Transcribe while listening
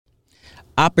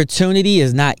Opportunity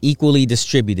is not equally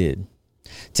distributed.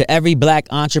 To every Black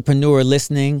entrepreneur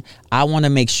listening, I want to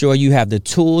make sure you have the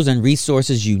tools and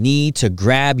resources you need to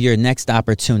grab your next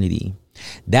opportunity.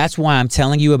 That's why I'm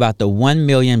telling you about the 1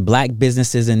 Million Black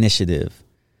Businesses Initiative.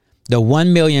 The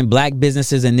 1 Million Black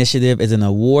Businesses Initiative is an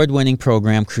award-winning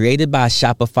program created by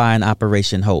Shopify and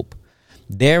Operation Hope.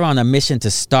 They're on a mission to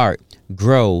start,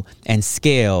 grow, and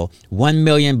scale 1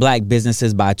 million Black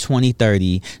businesses by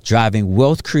 2030, driving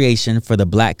wealth creation for the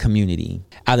Black community.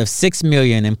 Out of 6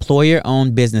 million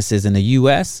employer-owned businesses in the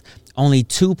U.S., only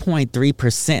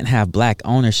 2.3% have Black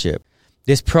ownership.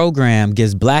 This program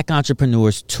gives Black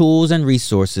entrepreneurs tools and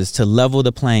resources to level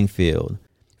the playing field.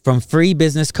 From free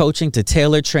business coaching to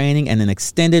tailored training and an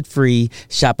extended free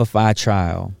Shopify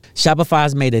trial.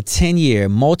 Shopify's made a 10-year,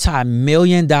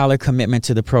 multi-million-dollar commitment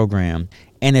to the program,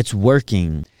 and it's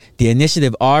working. The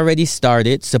initiative already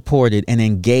started, supported, and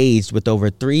engaged with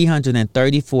over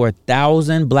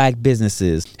 334,000 Black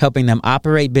businesses, helping them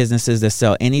operate businesses that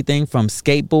sell anything from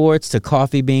skateboards to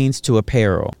coffee beans to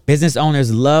apparel. Business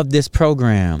owners love this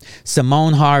program.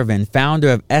 Simone Harvin, founder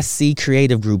of SC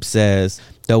Creative Group, says,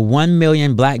 "The 1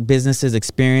 million Black businesses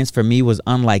experience for me was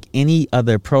unlike any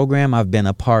other program I've been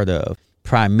a part of,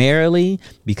 primarily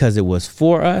because it was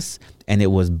for us and it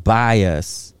was by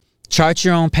us." Chart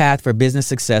your own path for business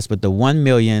success with the 1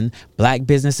 Million Black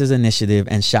Businesses Initiative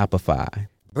and Shopify.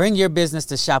 Bring your business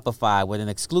to Shopify with an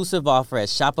exclusive offer at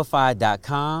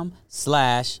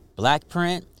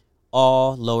shopify.com/Blackprint,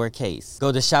 all lowercase.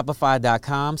 Go to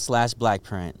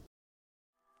shopify.com/Blackprint.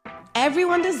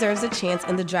 Everyone deserves a chance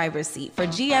in the driver's seat. For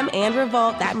GM and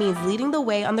Revolt, that means leading the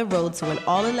way on the road to an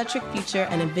all-electric future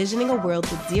and envisioning a world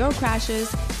with zero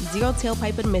crashes, zero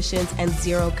tailpipe emissions, and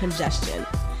zero congestion.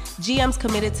 GM's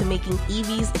committed to making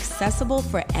EVs accessible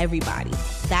for everybody.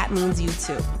 That means you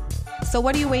too. So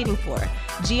what are you waiting for?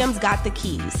 GM's got the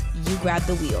keys. You grab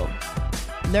the wheel.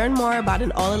 Learn more about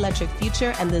an all-electric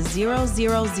future and the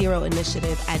 000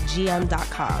 initiative at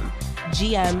gm.com.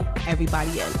 GM,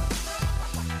 everybody in.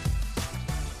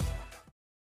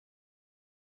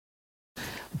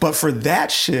 But for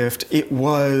that shift, it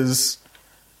was,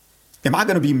 am I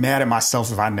going to be mad at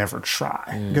myself if I never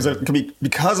try?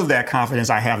 Because of that confidence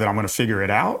I have that I'm going to figure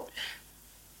it out,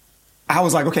 I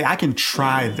was like, okay, I can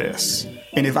try this.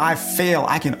 And if I fail,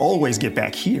 I can always get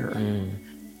back here.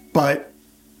 But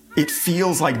it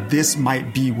feels like this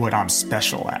might be what I'm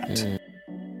special at.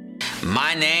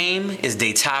 My name is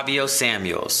Detavio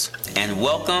Samuels, and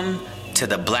welcome to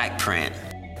the Blackprint,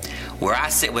 where I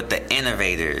sit with the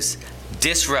innovators,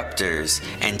 disruptors,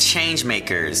 and change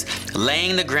makers,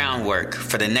 laying the groundwork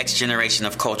for the next generation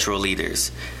of cultural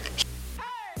leaders.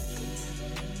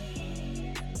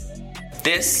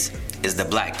 This is the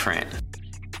Blackprint.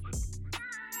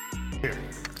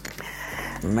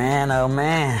 Man, oh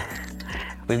man.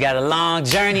 We've got a long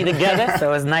journey together,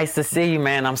 so it's nice to see you,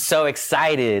 man. I'm so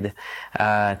excited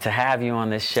to have you on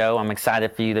this show. I'm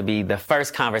excited for you to be the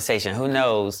first conversation. Who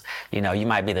knows, you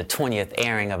might be the 20th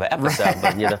airing of an episode,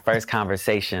 but you're the first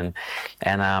conversation.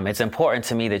 And it's important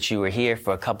to me that you were here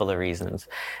for a couple of reasons.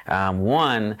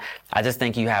 One, I just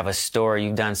think you have a story.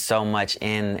 You've done so much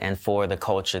in and for the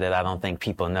culture that I don't think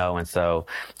people know. And so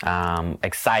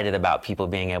excited about people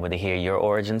being able to hear your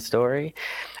origin story.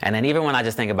 And then even when I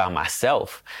just think about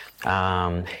myself,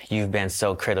 you've been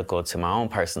so critical to my own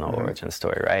personal origin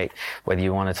story, right? Whether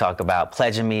you want to talk about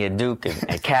pledging me at Duke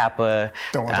and Kappa.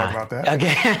 Don't want to talk about that.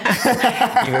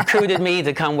 Okay. You recruited me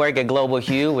to come work at Global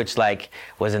Hue, which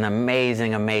was an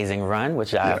amazing, amazing run,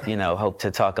 which I, hope to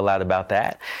talk a lot about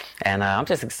that. And I'm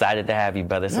just excited to have you,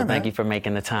 brother. So thank you for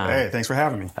making the time. Hey, thanks for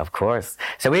having me. Of course.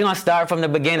 So we're going to start from the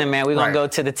beginning, man. We're going to go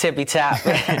to the tippy top,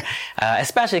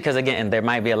 especially because, again, there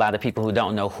might be a lot of people who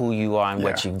don't know who you are and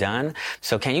what you've done.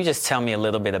 So can you just tell me a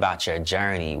little bit about your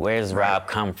journey? Where's Robb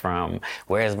come from?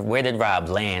 Where did Robb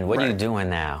land? What are you doing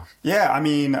now? Yeah, I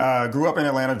mean, grew up in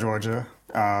Atlanta, Georgia,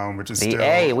 which is the still...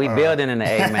 A, we building in the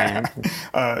A, man.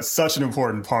 Such an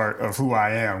important part of who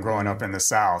I am growing up in the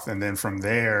South. And then from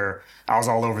there, I was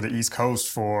all over the East Coast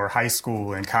for high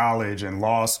school and college and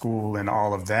law school and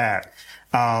all of that.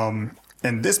 And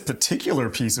this particular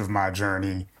piece of my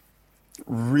journey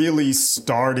really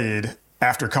started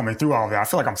after coming through all of that. I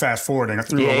feel like I'm fast forwarding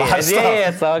through a lot of stuff. Yeah,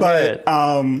 it's all good.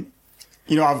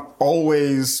 I've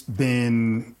always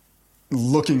been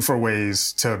looking for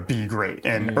ways to be great.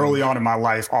 And early on in my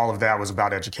life, all of that was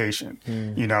about education.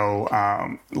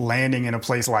 Landing in a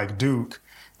place like Duke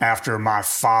after my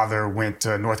father went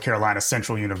to North Carolina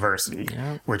Central University,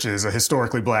 which is a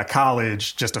historically Black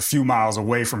college just a few miles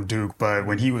away from Duke, but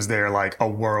when he was there, like a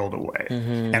world away.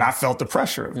 And I felt the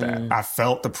pressure of that. I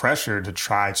felt the pressure to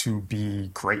try to be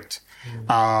great.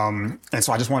 And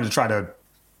so I just wanted to try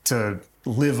to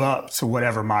live up to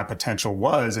whatever my potential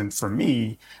was. And for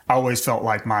me, I always felt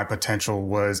like my potential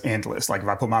was endless. Like if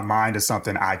I put my mind to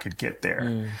something, I could get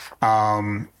there.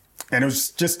 And it was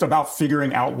just about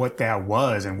figuring out what that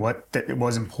was and what it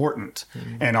was important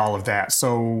and all of that.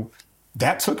 So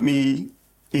that took me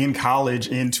in college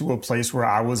into a place where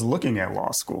I was looking at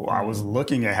law school. I was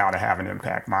looking at how to have an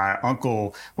impact. My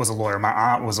uncle was a lawyer. My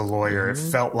aunt was a lawyer. It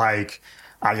felt like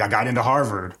I got into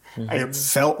Harvard. It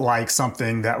felt like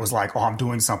something that was like, oh, I'm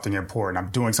doing something important. I'm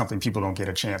doing something people don't get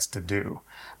a chance to do.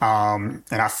 And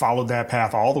I followed that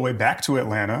path all the way back to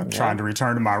Atlanta, trying to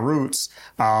return to my roots,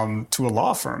 to a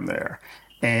law firm there.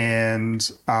 And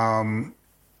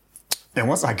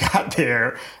once I got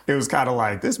there, it was kind of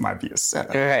like, this might be a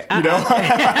setup, you know?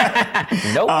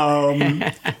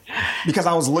 Because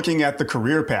I was looking at the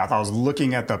career path. I was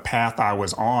looking at the path I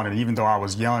was on. And even though I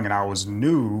was young and I was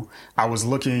new, I was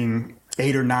looking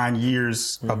 8 or 9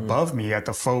 years above me at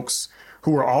the folks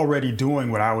who were already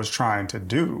doing what I was trying to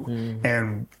do.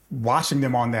 And watching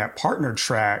them on that partner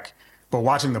track, but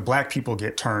watching the Black people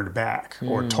get turned back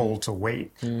or told to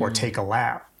wait or take a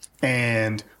lap.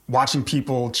 And watching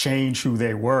people change who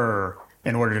they were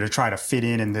in order to try to fit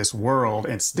in this world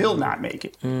and still not make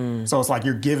it. So it's like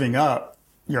you're giving up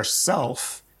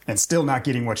yourself and still not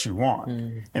getting what you want.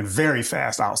 And very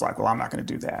fast, I was like, well, I'm not going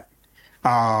to do that.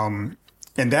 And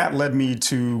that led me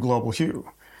to Global Hue.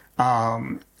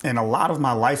 And a lot of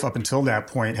my life up until that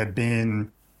point had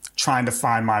been trying to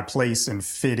find my place and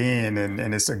fit in.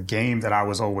 And it's a game that I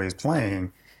was always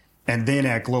playing. And then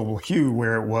at Global Hue,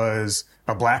 where it was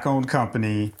a Black-owned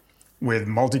company with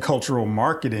multicultural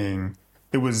marketing,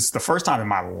 it was the first time in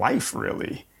my life,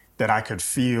 really, that I could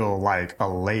feel like a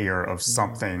layer of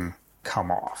something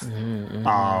come off,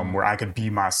 where I could be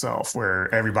myself,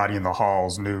 where everybody in the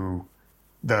halls knew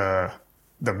the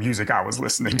music I was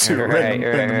listening to and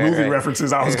the movie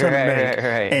references I was going to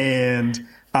make.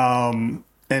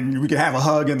 And we could have a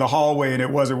hug in the hallway and it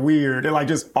wasn't weird. And like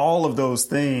just all of those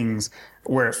things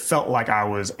where it felt like I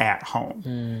was at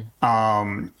home.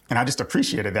 And I just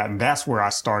appreciated that. And that's where I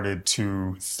started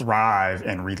to thrive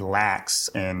and relax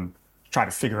and try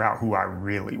to figure out who I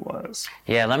really was.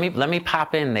 Yeah, let me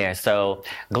pop in there. So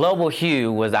Global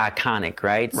Hue was iconic,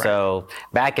 right? So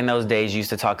back in those days, you used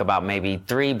to talk about maybe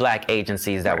 3 Black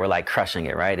agencies that were like crushing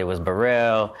it, right? It was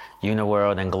Burrell,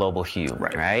 Uniworld, and Global Hue,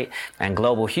 right? And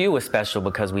Global Hue was special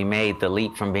because we made the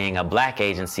leap from being a Black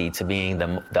agency to being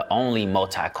the only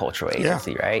multicultural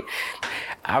agency, right?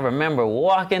 I remember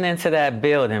walking into that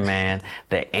building, man,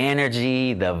 the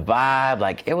energy, the vibe,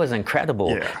 like it was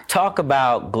incredible. Talk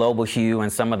about Global Hue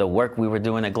and some of the work we were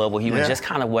doing at Global Hue and just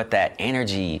kind of what that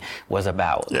energy was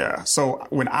about. So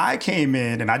when I came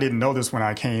in, and I didn't know this when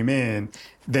I came in,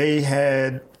 they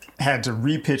had to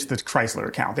repitch the Chrysler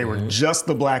account. They were just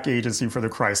the Black agency for the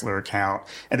Chrysler account.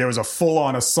 And there was a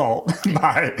full-on assault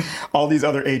by all these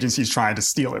other agencies trying to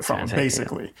steal it from them,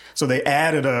 basically. So they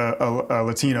added a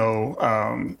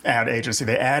Latino ad agency.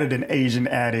 They added an Asian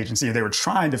ad agency. They were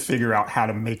trying to figure out how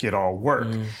to make it all work.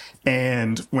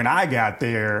 And when I got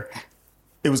there,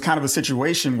 it was kind of a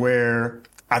situation where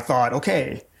I thought,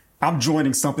 okay, I'm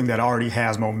joining something that already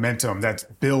has momentum, that's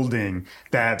building,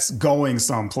 that's going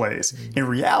someplace. In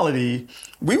reality,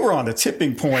 we were on the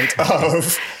tipping point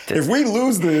of if we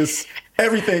lose this,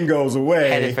 everything goes away.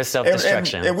 Headed for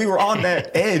self-destruction. And we were on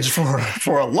that edge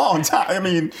for a long time. I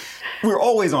mean, we were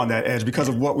always on that edge because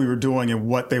of what we were doing and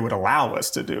what they would allow us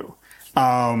to do.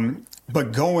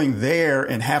 But going there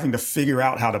and having to figure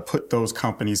out how to put those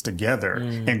companies together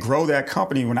and grow that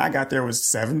company, when I got there was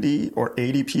 70 or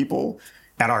 80 people.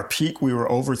 At our peak, we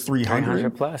were over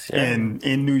 300 plus, in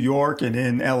New York and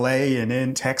in LA and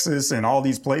in Texas and all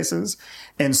these places.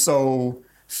 And so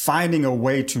finding a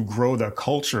way to grow the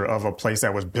culture of a place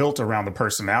that was built around the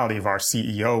personality of our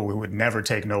CEO, who would never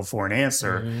take no for an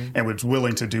answer and was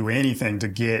willing to do anything to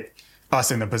get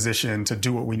us in a position to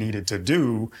do what we needed to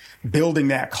do, building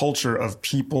that culture of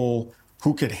people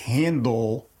who could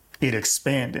handle it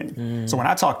expanding. So when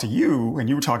I talked to you and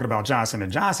you were talking about Johnson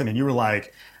 & Johnson and you were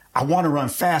like, I want to run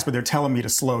fast, but they're telling me to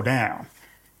slow down.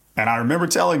 And I remember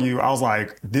telling you, I was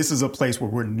like, this is a place where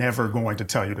we're never going to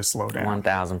tell you to slow down.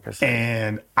 1,000%.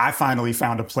 And I finally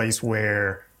found a place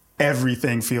where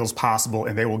everything feels possible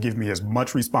and they will give me as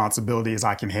much responsibility as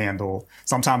I can handle,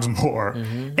 sometimes more,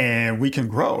 and we can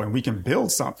grow and we can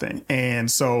build something. And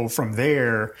so from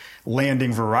there,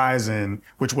 landing Verizon,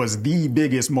 which was the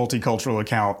biggest multicultural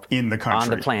account in the country. On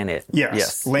the planet.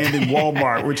 Yes. Landing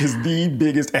Walmart, which is the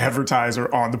biggest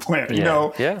advertiser on the planet. You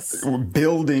know,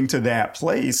 building to that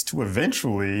place to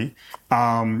eventually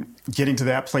getting to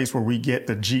that place where we get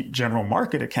the Jeep general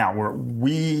market account, where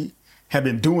we have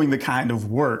been doing the kind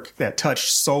of work that touched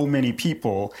so many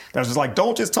people that was just like,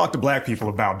 don't just talk to Black people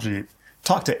about Jeep,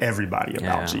 talk to everybody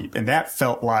about Jeep. And that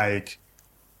felt like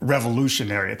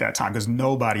revolutionary at that time because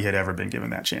nobody had ever been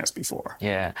given that chance before.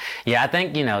 Yeah. I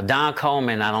think, Don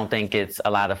Coleman, I don't think it's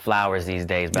a lot of flowers these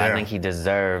days, but I think he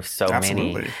deserves so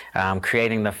many.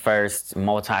 Creating the first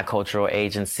multicultural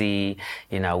agency,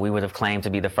 we would have claimed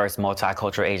to be the first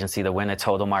multicultural agency to win a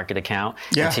total market account.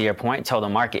 And to your point, total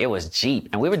market, it was Jeep.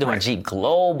 And we were doing Jeep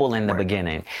global in the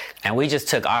beginning. And we just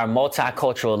took our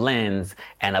multicultural lens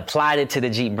and applied it to the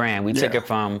Jeep brand. We took it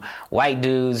from white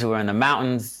dudes who are in the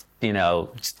mountains,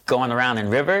 just going around in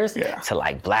rivers to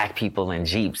like Black people in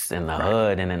Jeeps in the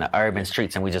hood and in the urban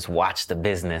streets. And we just watched the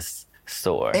business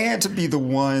soar. And to be the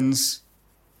ones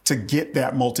to get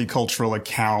that multicultural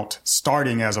account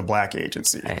starting as a Black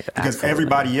agency. Because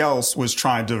everybody else was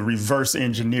trying to reverse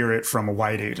engineer it from a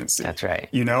white agency. That's right.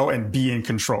 And be in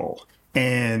control.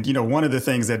 And, one of the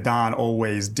things that Don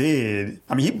always did,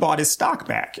 he bought his stock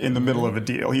back in the middle of a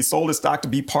deal. He sold his stock to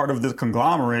be part of the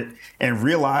conglomerate and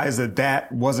realized that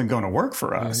that wasn't going to work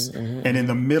for us. And in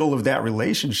the middle of that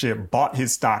relationship, bought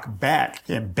his stock back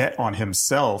and bet on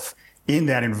himself in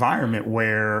that environment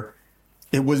where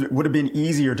it would have been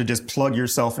easier to just plug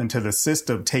yourself into the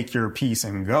system, take your piece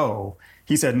and go.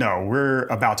 He said, no, we're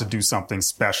about to do something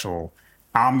special.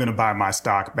 I'm going to buy my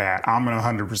stock back. I'm going to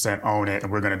 100% own it, and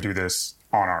we're going to do this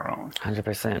on our own.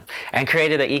 100%. And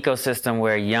created an ecosystem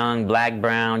where young Black,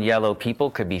 brown, yellow people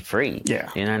could be free. Yeah.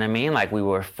 You know what I mean? Like we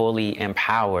were fully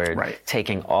empowered,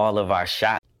 taking all of our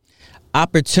shots.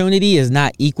 Opportunity is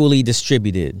not equally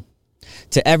distributed.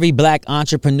 To every Black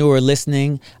entrepreneur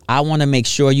listening, I want to make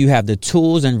sure you have the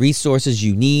tools and resources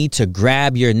you need to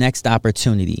grab your next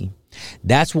opportunity.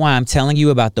 That's why I'm telling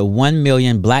you about the 1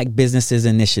 Million Black Businesses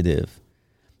Initiative.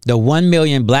 The 1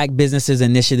 Million Black Businesses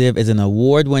Initiative is an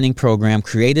award-winning program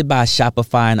created by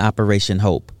Shopify and Operation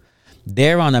Hope.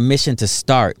 They're on a mission to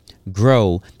start,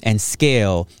 grow, and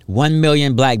scale 1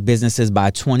 million Black businesses by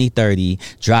 2030,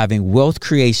 driving wealth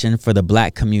creation for the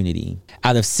Black community.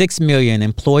 Out of 6 million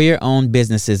employer-owned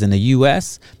businesses in the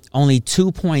U.S., only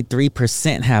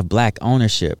 2.3% have Black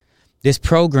ownership. This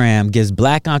program gives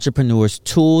Black entrepreneurs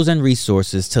tools and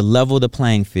resources to level the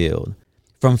playing field.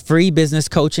 From free business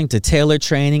coaching to tailored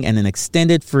training and an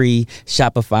extended free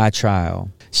Shopify trial.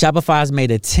 Shopify's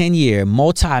made a 10-year,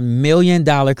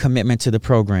 multi-million-dollar commitment to the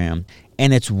program,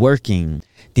 and it's working.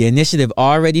 The initiative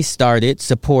already started,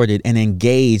 supported, and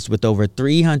engaged with over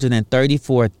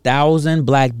 334,000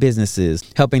 Black businesses,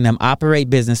 helping them operate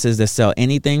businesses that sell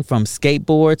anything from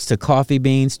skateboards to coffee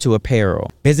beans to apparel.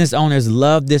 Business owners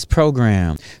love this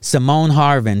program. Simone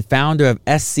Harvin, founder of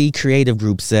SC Creative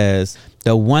Group, says,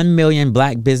 "The 1 million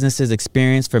Black businesses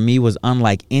experience for me was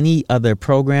unlike any other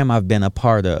program I've been a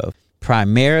part of,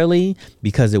 primarily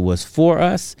because it was for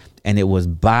us and it was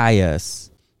by us."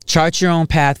 Chart your own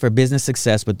path for business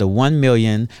success with the 1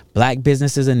 Million Black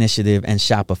Businesses Initiative and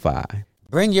Shopify.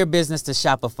 Bring your business to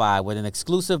Shopify with an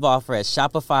exclusive offer at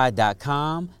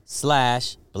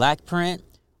shopify.com/Blackprint,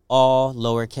 all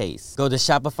lowercase. Go to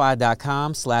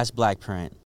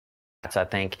shopify.com/Blackprint. I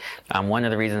think one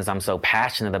of the reasons I'm so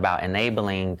passionate about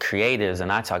enabling creatives,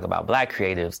 and I talk about Black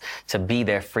creatives, to be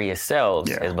their freest selves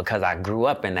is because I grew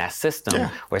up in that system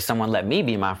where someone let me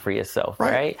be my freest self,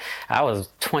 right? I was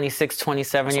 26,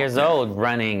 27 years old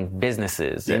running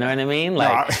businesses, you know what I mean?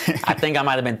 Like, I think I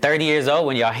might have been 30 years old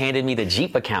when y'all handed me the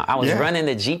Jeep account. I was running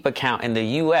the Jeep account in the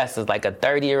U.S. as like a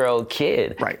 30-year-old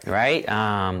kid, right?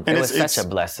 It was such a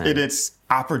blessing. It's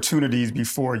opportunities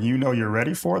before you know you're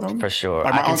ready for them. For sure.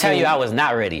 Like I can tell you I was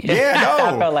not ready.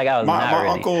 I felt like I was not ready. My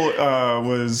uncle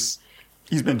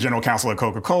he's been general counsel at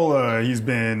Coca-Cola. He's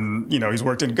been, he's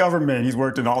worked in government. He's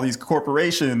worked in all these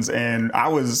corporations. And I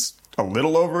was a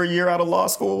little over a year out of law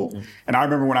school. And I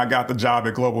remember when I got the job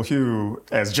at Global Hue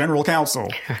as general counsel,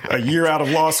 a year out of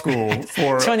law school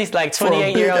for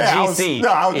 28-year-old GC.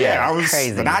 I was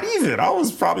crazy. Not even. I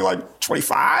was probably like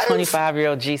 25.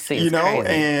 25-year-old GC.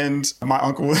 And my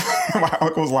uncle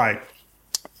was like,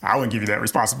 I wouldn't give you that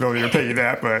responsibility or pay you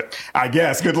that, but I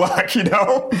guess good luck, you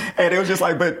know? And it was just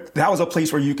like, but that was a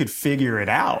place where you could figure it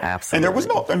out. Absolutely. And there was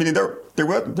no, I mean,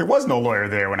 there was no lawyer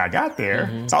there when I got there.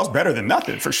 So I was better than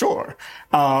nothing for sure.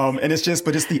 And it's just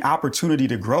the opportunity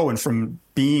to grow. And from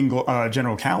being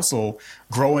general counsel,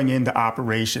 growing into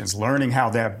operations, learning how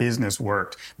that business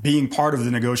worked, being part of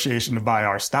the negotiation to buy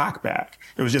our stock back.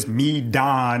 It was just me,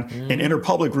 Don, and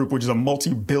Interpublic Group, which is a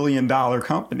multi-billion-dollar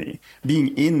company,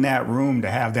 being in that room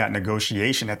to have that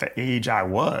negotiation at the age I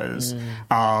was.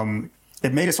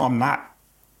 It made it so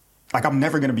I'm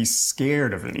never going to be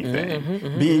scared of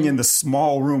anything. Being in the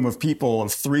small room of people,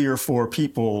 of 3 or 4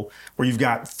 people, where you've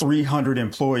got 300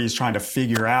 employees trying to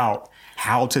figure out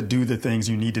how to do the things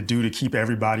you need to do to keep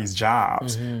everybody's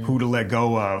jobs, who to let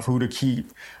go of, who to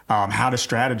keep, how to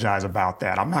strategize about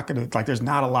that. I'm not going to, there's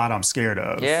not a lot I'm scared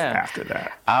of after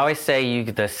that. I always say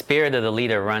the spirit of the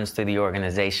leader runs through the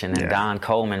organization, and Don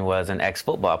Coleman was an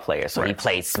ex-football player, so he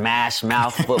played smash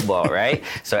mouth football, right?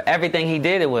 So everything he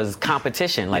did, it was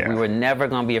competition. We were never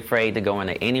going to be afraid to go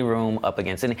into any room up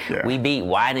against any. We beat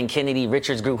Wyden, Kennedy,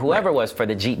 Richards Group, whoever it was for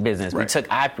the Jeep business.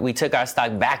 We took our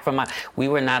stock back from we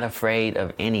were not afraid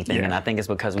of anything, and I think it's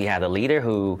because we had a leader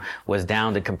who was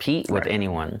down to compete with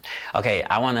anyone. Okay,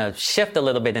 I want to shift a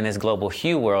little bit in this Global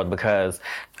Hue world, because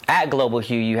at Global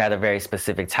Hue, you had a very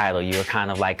specific title. You were kind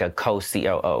of like a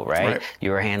co-COO, right?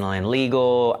 You were handling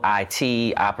legal,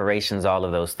 IT, operations, all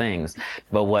of those things.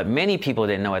 But what many people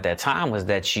didn't know at that time was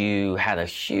that you had a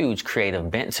huge creative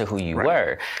bent to who you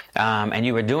were. And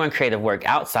you were doing creative work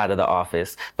outside of the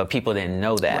office, but people didn't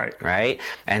know that, right?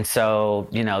 And so,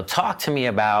 talk to me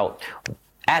about,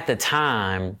 at the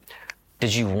time,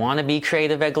 did you want to be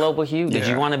creative at Global Hue? Did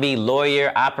you want to be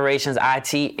lawyer, operations,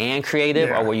 IT, and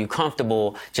creative? Or were you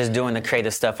comfortable just doing the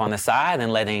creative stuff on the side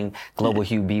and letting Global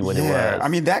Hue be what it was? I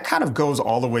mean, that kind of goes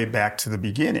all the way back to the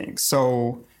beginning.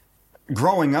 So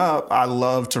growing up, I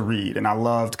loved to read, and I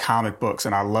loved comic books,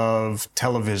 and I loved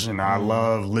television, and I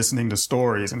loved listening to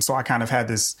stories. And so I kind of had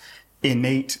this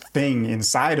innate thing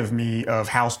inside of me of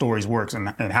how stories work and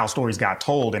how stories got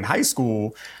told. In high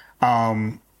school,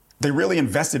 they really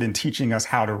invested in teaching us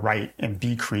how to write and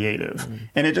be creative.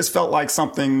 And it just felt like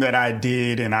something that I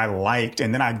did and I liked.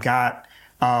 And then I got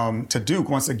to Duke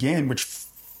once again, which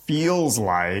feels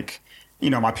like,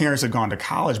 my parents had gone to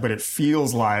college, but it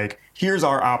feels like here's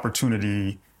our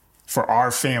opportunity for our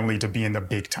family to be in the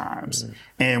big times.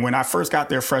 And when I first got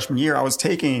there freshman year, I was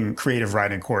taking creative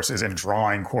writing courses and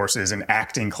drawing courses and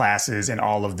acting classes and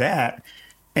all of that.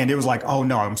 And it was like, oh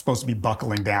no, I'm supposed to be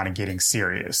buckling down and getting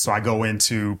serious. So I go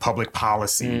into public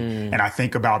policy and I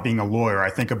think about being a lawyer. I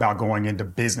think about going into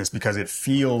business because it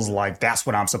feels like that's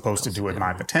what I'm supposed to do with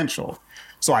my potential.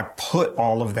 So I put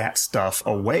all of that stuff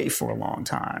away for a long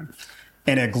time.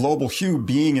 And at Global Hue,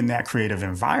 being in that creative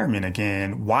environment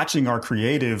again, watching our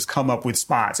creatives come up with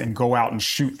spots and go out and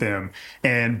shoot them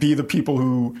and be the people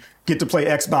who get to play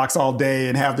Xbox all day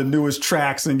and have the newest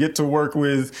tracks and get to work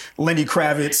with Lenny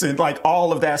Kravitz and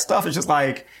all of that stuff. It's just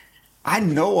like, I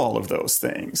know all of those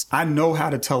things. I know how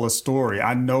to tell a story.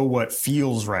 I know what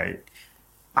feels right.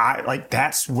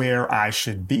 That's where I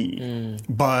should be.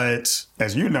 But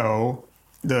as you know,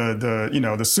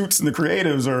 the suits and the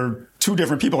creatives are two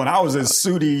different people, and I was as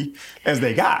suity as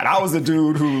they got. I was the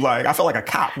dude who I felt like a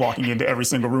cop walking into every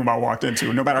single room I walked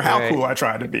into, no matter how cool I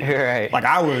tried to be.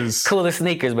 I was cool as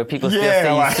sneakers, but people still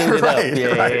say you suited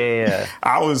up. Yeah.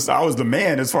 I was the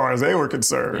man as far as they were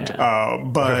concerned.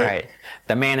 But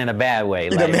the man in a bad way.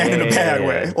 The man in a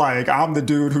bad way. I'm the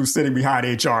dude who's sitting behind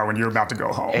HR when you're about to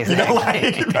go home.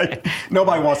 Exactly.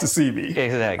 Nobody wants to see me.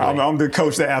 Exactly. I'm the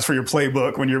coach that asks for your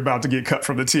playbook when you're about to get cut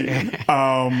from the team.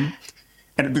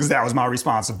 And because that was my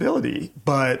responsibility.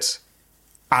 But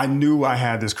I knew I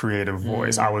had this creative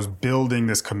voice. I was building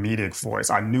this comedic voice.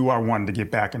 I knew I wanted to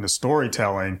get back into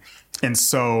storytelling. And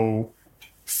so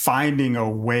finding a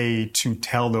way to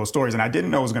tell those stories. And I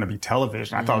didn't know it was going to be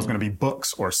television. I thought it was going to be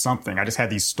books or something. I just had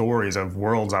these stories of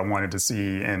worlds I wanted to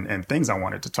see and things I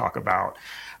wanted to talk about.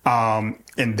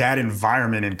 And that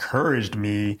environment encouraged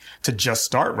me to just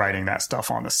start writing that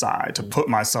stuff on the side, to put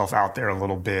myself out there a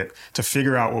little bit, to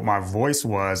figure out what my voice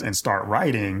was and start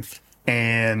writing.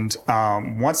 And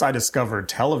once I discovered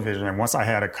television and once I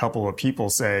had a couple of people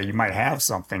say, you might have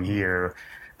something here,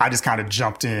 I just kind of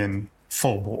jumped in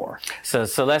full bore. So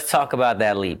let's talk about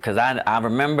that leap, because I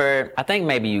remember, I think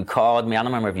maybe you called me. I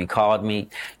don't remember if you called me.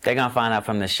 They're going to find out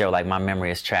from this show, my memory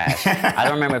is trash. I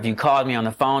don't remember if you called me on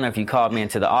the phone or if you called me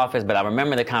into the office, but I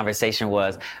remember the conversation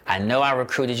was, I know I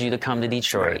recruited you to come to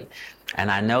Detroit. And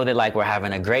I know that we're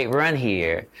having a great run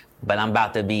here, but I'm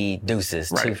about to be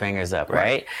deuces, two fingers up,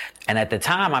 right? And at the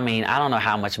time, I mean, I don't know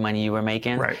how much money you were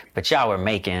making, but y'all were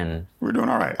making we're doing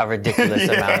all right. A ridiculous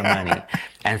amount of money.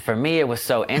 And for me, it was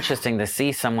so interesting to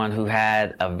see someone who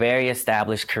had a very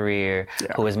established career,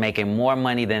 who was making more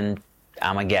money than,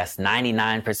 I'm going to guess,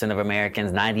 99% of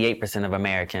Americans, 98% of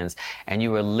Americans, and you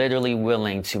were literally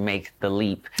willing to make the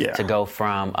leap to go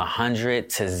from 100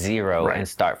 to 0 and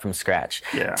start from scratch.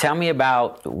 Tell me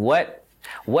about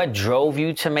what drove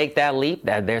you to make that leap,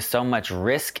 that there's so much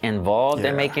risk involved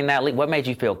in making that leap. What made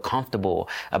you feel comfortable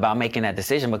about making that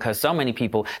decision? Because so many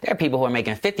people, there are people who are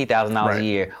making $50,000 a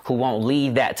year who won't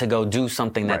leave that to go do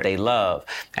something that they love.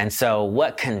 And so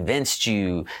what convinced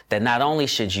you that not only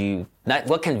should you,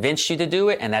 what convinced you to do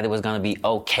it and that it was going to be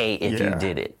okay if you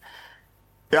did it?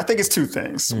 I think it's two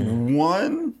things.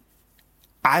 One,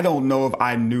 I don't know if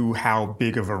I knew how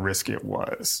big of a risk it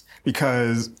was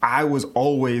because I was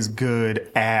always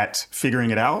good at figuring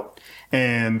it out.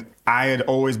 And I had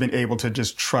always been able to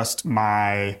just trust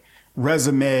my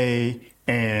resume.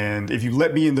 And if you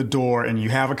let me in the door and you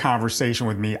have a conversation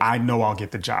with me, I know I'll get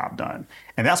the job done.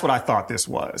 And that's what I thought this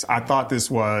was. I thought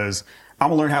this was, I'm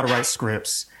going to learn how to write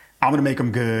scripts. I'm going to make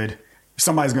them good.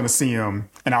 Somebody's going to see them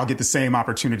and I'll get the same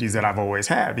opportunities that I've always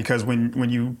had. Because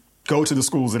when you go to the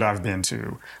schools that I've been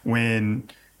to, when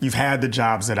you've had the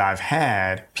jobs that I've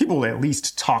had, people will at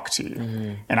least talk to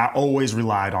you. And I always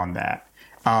relied on that.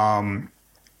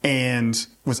 And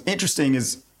what's interesting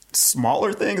is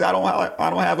smaller things. I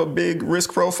don't have a big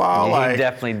risk profile. You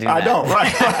definitely do. I don't,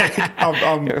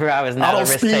 right? Rob is not a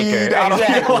risk taker.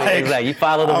 Exactly. You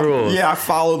follow the rules. Yeah, I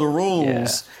follow the rules.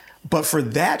 Yeah. But for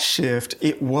that shift,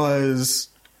 it was,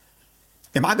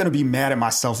 am I going to be mad at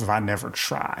myself if I never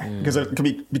try?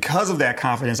 Because of that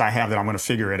confidence I have that I'm going to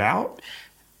figure it out,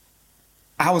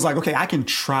 I was like, okay, I can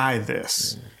try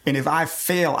this. And if I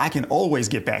fail, I can always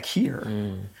get back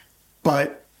here.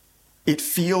 But it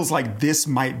feels like this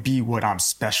might be what I'm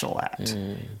special at.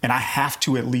 And I have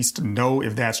to at least know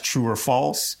if that's true or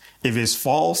false. If it's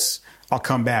false, I'll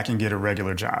come back and get a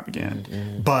regular job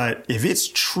again. But if it's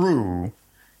true,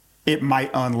 it might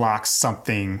unlock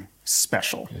something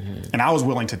special. And I was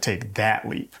willing to take that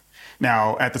leap.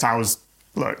 Now, at the time,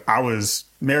 I was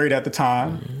married at the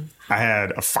time. I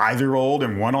had a 5-year-old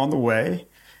and one on the way.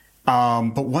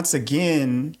 But once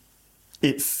again,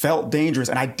 it felt dangerous.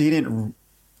 And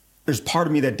there's part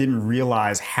of me that didn't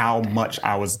realize how much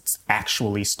I was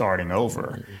actually starting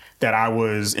over. That I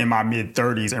was in my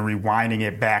mid-30s and rewinding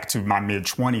it back to my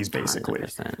mid-20s, basically.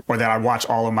 100%. Or that I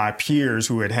watched all of my peers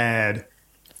who had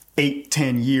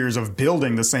 8-10 years of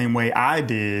building the same way I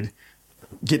did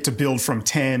get to build from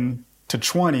 10 to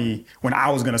 20 when I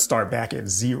was going to start back at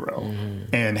 0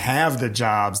 and have the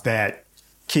jobs that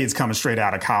kids coming straight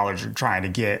out of college are trying to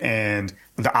get and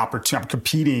the opportunity. I'm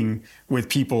competing with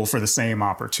people for the same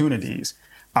opportunities.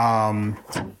 And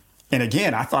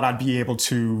again, I thought I'd be able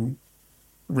to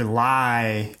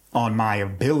rely on my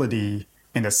ability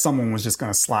and that someone was just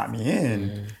going to slot me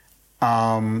in.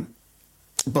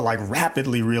 But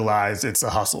rapidly realized it's a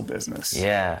hustle business.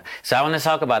 Yeah. So I want to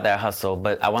talk about that hustle,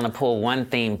 but I want to pull one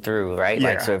theme through, right?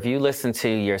 Yeah. So if you listen to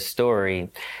your story,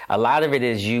 a lot of it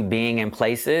is you being in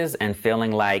places and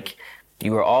feeling like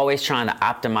you were always trying to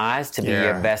optimize to be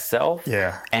your best self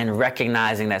and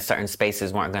recognizing that certain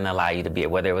spaces weren't going to allow you to be it,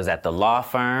 whether it was at the law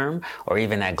firm or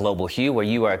even at Global Hue where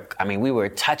you were, we were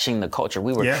touching the culture.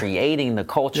 We were creating the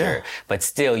culture, but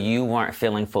still you weren't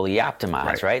feeling fully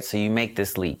optimized, right? So you make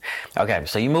this leap. Okay,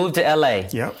 so you moved to LA.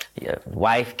 Your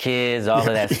wife, kids, all of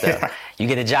that stuff. You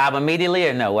get a job immediately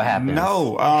or no? What happened?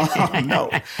 No.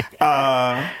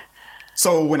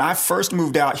 So when I first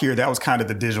moved out here, that was kind of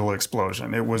the digital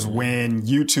explosion. It was when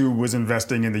YouTube was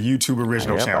investing in the YouTube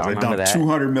original channel. They dumped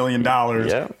 $200 million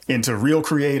into real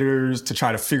creators to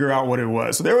try to figure out what it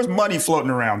was. So there was money floating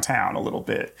around town a little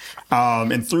bit.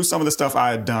 And through some of the stuff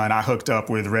I had done, I hooked up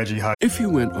with Reggie Hudson. If you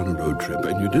went on a road trip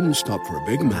and you didn't stop for a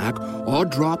Big Mac or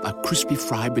drop a crispy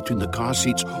fry between the car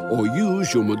seats or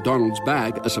use your McDonald's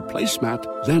bag as a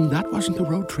placemat, then that wasn't a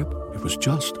road trip. It was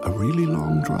just a really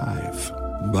long drive.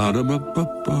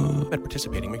 Ba-da-ba-ba-ba. At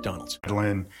participating McDonald's.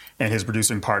 And his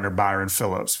producing partner, Byron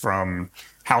Phillips, from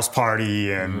House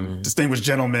Party and Distinguished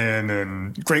Gentlemen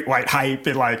and Great White Hype.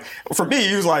 And for me,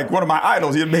 he was one of my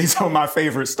idols. He had made some of my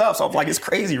favorite stuff. So I'm it's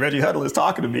crazy. Reggie Hudson is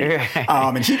talking to me.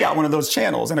 And he got one of those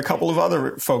channels and a couple of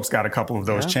other folks got a couple of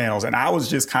those channels. And I was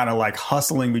just kind of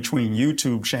hustling between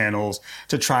YouTube channels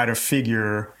to try to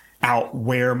figure out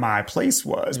where my place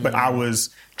was. But I was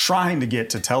trying to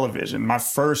get to television. My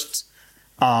first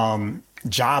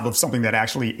job of something that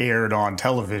actually aired on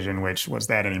television, which was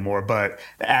that anymore, but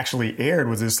actually aired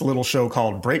was this little show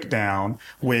called Breakdown,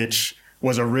 which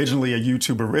was originally a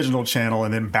YouTube original channel,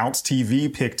 and then Bounce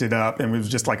TV picked it up, and it was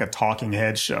just like a talking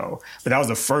head show. But that was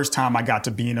the first time I got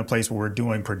to be in a place where we're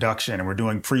doing production and we're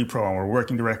doing pre-pro and we're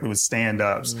working directly with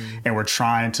stand-ups and we're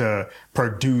trying to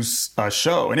produce a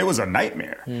show. And it was a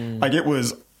nightmare. Like, it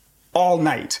was all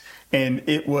night and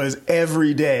it was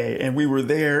every day. And we were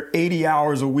there 80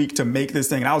 hours a week to make this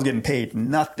thing. And I was getting paid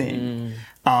nothing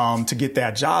to get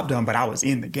that job done, but I was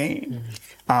in the game.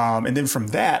 And then from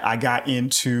that, I got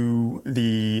into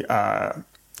the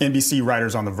NBC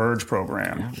Writers on the Verge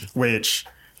program, which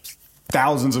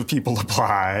thousands of people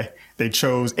apply. They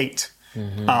chose 8.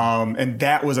 And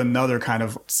that was another kind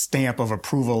of stamp of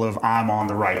approval of I'm on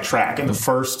the right track. And the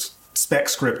first spec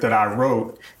script that I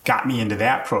wrote got me into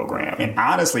that program. And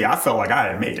honestly, I felt like I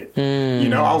had made it. You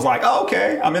know, I was like, oh,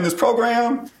 okay, I'm in this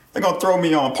program. They're going to throw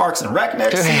me on Parks and Rec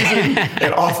next season,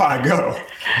 and off I go.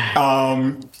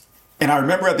 And I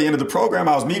remember at the end of the program,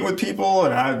 I was meeting with people,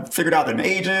 and I figured out an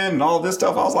agent and all this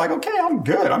stuff. I was like, okay, I'm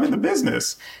good. I'm in the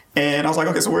business. And I was like,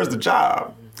 okay, so where's the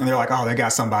job? And they're like, oh, they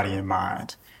got somebody in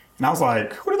mind. And I was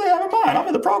like, who do they have in mind? I'm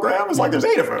in the program. It's like, there's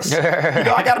 8 of us. You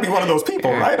know, I got to be one of those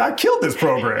people, right? I killed this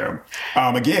program.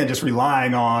 Again, just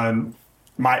relying on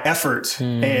my effort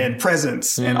and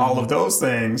presence and all of those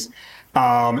things.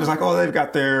 It's like, oh, they've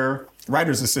got their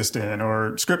writer's assistant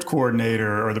or script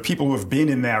coordinator or the people who have been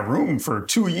in that room for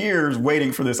 2 years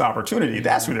waiting for this opportunity.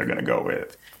 That's who they're going to go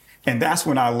with. And that's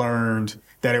when I learned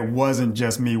that it wasn't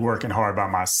just me working hard by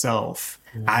myself.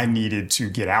 I needed to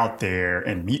get out there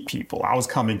and meet people. I was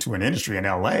coming to an industry in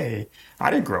LA. I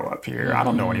didn't grow up here. I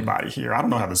don't know anybody here. I don't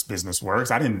know how this business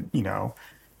works. I didn't, you know,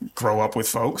 grow up with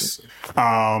folks.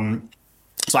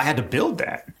 So I had to build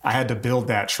that. I had to build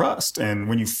that trust. And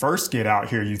when you first get out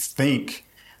here, you think,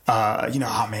 you know,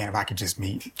 oh man, if I could just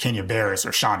meet Kenya Barris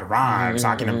or Shonda Rhimes,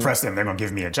 I can impress them. They're going to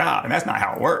give me a job. And that's not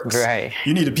how it works. Right.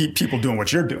 You need to be people doing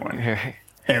what you're doing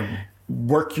and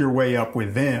work your way up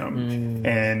with them.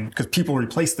 And because people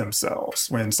replace themselves.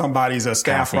 When somebody's a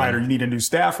staff writer, you need a new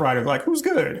staff writer. Like, who's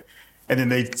good? And then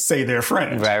they say they're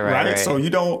friends. Right. So you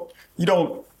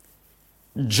don't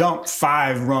jump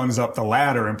 5 rungs up the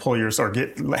ladder and pull yours or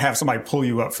have somebody pull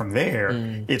you up from there.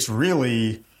 It's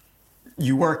really,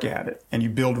 you work at it and you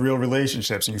build real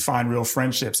relationships and you find real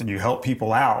friendships and you help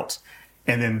people out.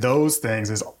 And then those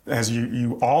things, as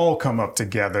you all come up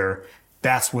together,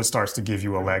 that's what starts to give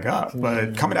you a leg up.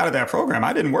 But coming out of that program,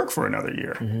 I didn't work for another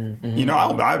year. You know,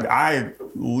 I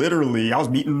literally, I was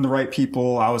meeting the right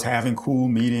people. I was having cool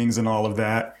meetings and all of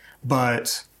that.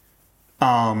 But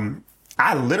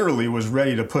I literally was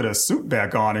ready to put a suit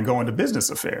back on and go into business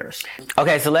affairs.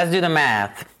 Okay, so let's do the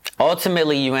math.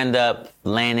 Ultimately, you end up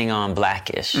landing on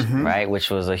Blackish, right?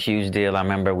 Which was a huge deal. I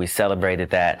remember we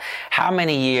celebrated that. How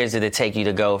many years did it take you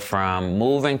to go from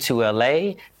moving to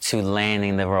LA to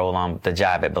landing the role on the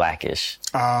job at Blackish?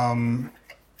 And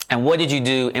what did you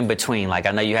do in between? Like,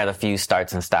 I know you had a few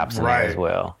starts and stops in there as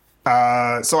well.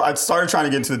 So I started trying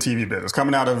to get into the TV business.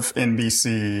 Coming out of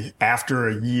NBC after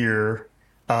a year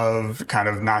of kind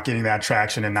of not getting that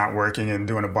traction and not working and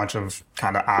doing a bunch of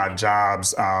kind of odd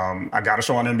jobs. I got a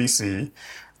show on NBC.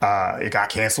 It got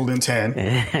canceled in 10,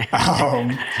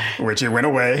 which it went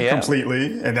away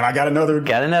completely. And then I got another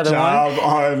job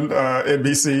on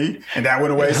NBC, and that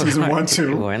went away season 1,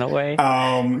 too. Went away.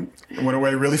 It went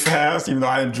away really fast, even though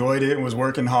I enjoyed it and was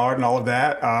working hard and all of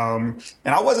that. And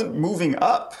I wasn't moving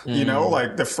up, you know,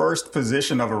 like the first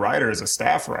position of a writer is a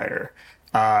staff writer.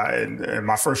 And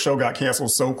my first show got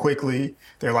canceled so quickly.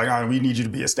 They're like, oh, we need you to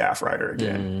be a staff writer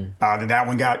again. Then that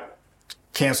one got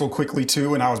canceled quickly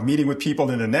too. And I was meeting with people.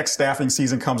 Then the next staffing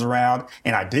season comes around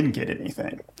and I didn't get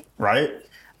anything. Right.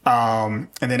 And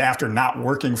then after not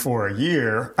working for a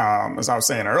year, as I was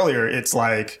saying earlier, it's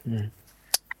like,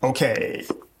 okay,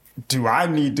 do I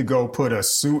need to go put a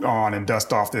suit on and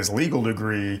dust off this legal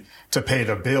degree to pay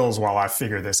the bills while I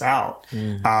figure this out?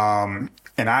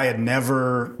 And I had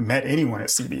never met anyone at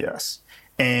CBS.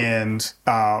 And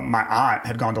my aunt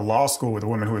had gone to law school with a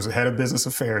woman who was the head of business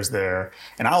affairs there.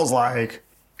 And I was like,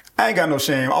 I ain't got no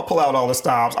shame. I'll pull out all the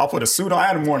stops. I'll put a suit on. I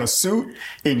hadn't worn a suit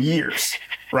in years,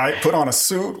 right? Put on a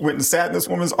suit, went and sat in this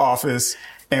woman's office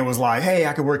and was like, hey,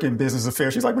 I could work in business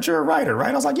affairs. She's like, but you're a writer,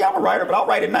 right? I was like, yeah, I'm a writer, but I'll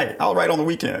write at night. I'll write on the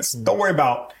weekends. Don't worry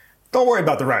about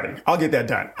the writing. I'll get that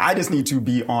done. I just need to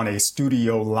be on a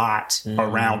studio lot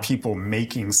around people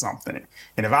making something.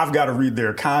 And if I've got to read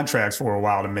their contracts for a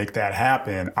while to make that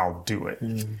happen, I'll do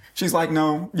it. She's like,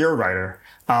 no, you're a writer.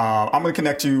 I'm going to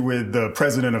connect you with the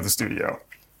president of the studio.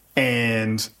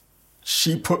 And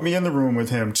she put me in the room with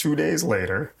him 2 days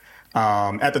later.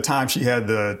 At the time, she had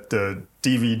the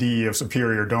DVD of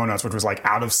Superior Donuts, which was like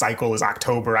out of cycle as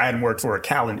October. I hadn't worked for a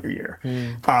calendar year.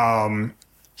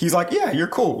 he's like, yeah, you're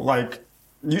cool. Like,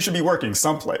 you should be working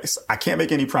someplace. I can't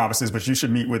make any promises, but you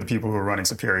should meet with the people who are running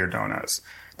Superior Donuts.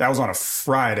 That was on a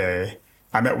Friday.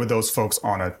 I met with those folks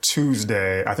on a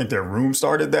Tuesday. I think their room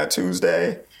started that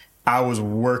Tuesday. I was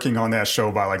working on that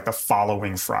show by like the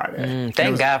following Friday.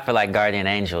 Thank God for like guardian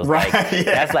angels. Right, like,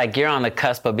 that's like you're on the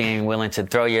cusp of being willing to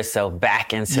throw yourself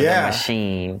back into the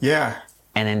machine. Yeah.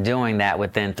 And in doing that,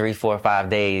 within 3, 4, 5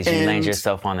 days, you land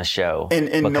yourself on the show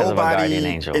because of a guardian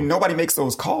angel. And nobody makes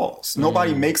those calls.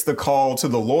 Nobody makes the call to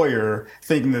the lawyer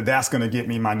thinking that that's going to get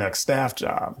me my next staff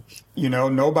job. You know,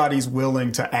 nobody's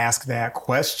willing to ask that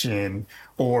question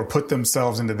or put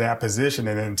themselves into that position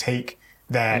and then take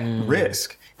that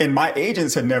risk. And my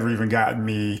agents had never even gotten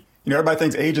me, you know, everybody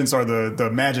thinks agents are the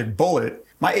magic bullet.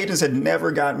 My agents had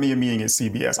never gotten me a meeting at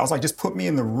CBS. I was like, just put me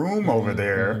in the room over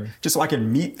there just so I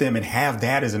can meet them and have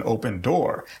that as an open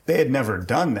door. They had never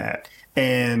done that.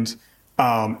 And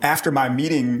after my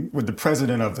meeting with the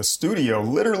president of the studio,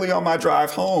 literally on my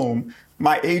drive home,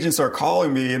 my agents are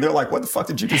calling me and they're like, what the fuck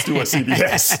did you just do at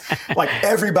CBS? Like,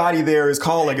 everybody there is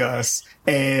calling us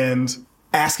and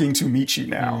asking to meet you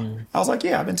now. I was like,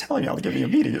 yeah, I've been telling y'all to give me a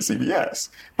meeting at CBS.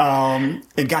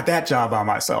 And got that job by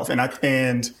myself.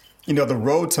 And you know, the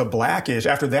road to Blackish,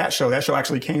 after that show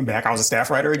actually came back. I was a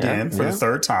staff writer again for the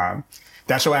third time.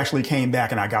 That show actually came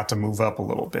back and I got to move up a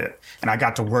little bit. And I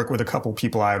got to work with a couple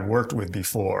people I had worked with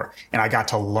before. And I got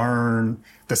to learn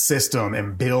the system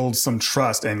and build some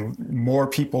trust. And more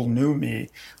people knew me,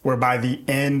 where by the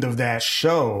end of that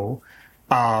show,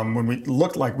 when we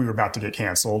looked like we were about to get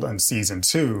canceled in season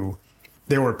 2,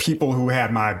 there were people who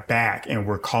had my back and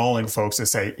were calling folks to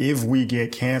say, if we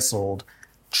get canceled,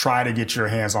 try to get your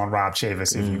hands on Robb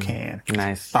Chavis if you can.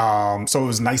 Nice. So it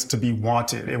was nice to be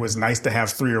wanted. It was nice to have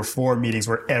 3 or 4 meetings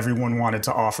where everyone wanted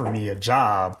to offer me a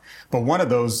job. But one of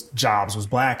those jobs was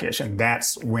Blackish, and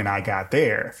that's when I got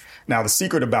there. Now, the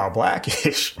secret about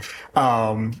Blackish, you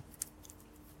know,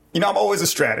 I'm always a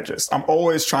strategist. I'm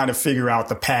always trying to figure out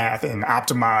the path and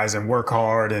optimize and work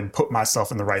hard and put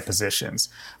myself in the right positions.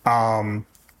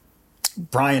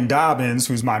 Brian Dobbins,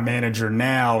 who's my manager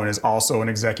now and is also an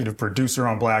executive producer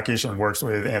on Blackish and works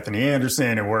with Anthony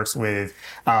Anderson and works with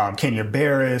Kenya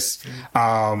Barris.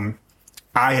 I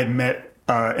had met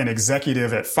an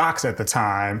executive at Fox at the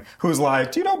time who was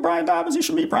like, do you know Brian Dobbins? You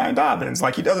should meet Brian Dobbins.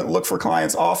 Like, he doesn't look for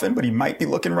clients often, but he might be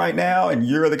looking right now. And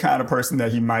you're the kind of person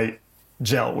that he might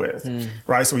gel with,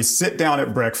 right? So we sit down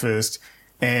at breakfast.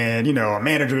 And, you know, a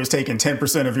manager is taking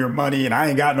 10% of your money and I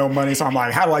ain't got no money. So I'm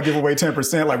like, how do I give away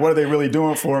 10%? Like, what are they really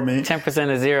doing for me? 10%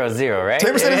 is 0-0, right?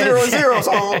 10% is 0-0.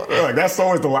 So like, that's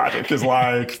always the logic. Is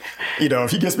like, you know,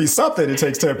 if he gets me something, it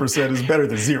takes 10%. It's better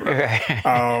than 0.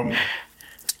 Right.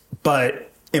 But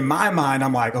in my mind,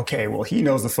 I'm like, okay, well, he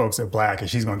knows the folks at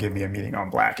Blackish. He's going to give me a meeting on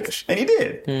Blackish. And he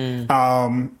did.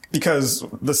 Because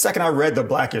the second I read the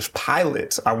Blackish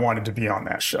pilot, I wanted to be on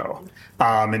that show.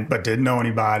 But didn't know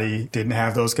anybody, didn't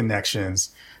have those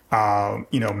connections.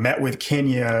 You know, met with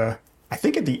Kenya, I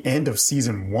think at the end of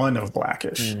season 1 of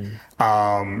Blackish,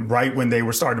 right when they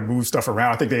were starting to move stuff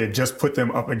around. I think they had just put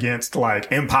them up against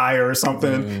like Empire or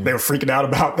something. They were freaking out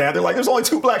about that. They're like, there's only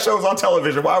 2 black shows on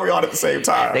television. Why are we on at the same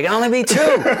time? They can only be 2.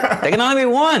 They can only be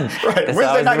 1. Right.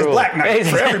 Wednesday night is Black night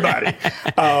for everybody.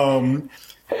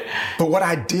 But what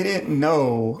I didn't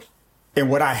know and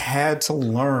what I had to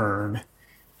learn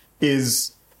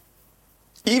is,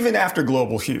 even after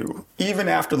Global Hue, even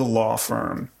after the law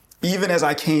firm, even as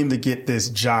I came to get this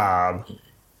job,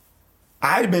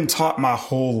 I'd been taught my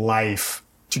whole life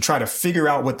to try to figure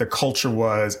out what the culture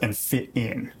was and fit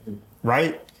in,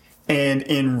 right? And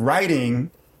in writing,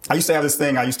 I used to have this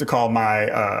thing I used to call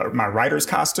my my writer's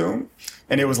costume.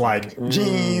 And it was like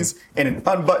jeans and an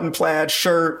unbuttoned plaid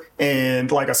shirt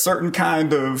and like a certain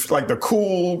kind of like the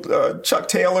cool Chuck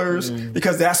Taylors,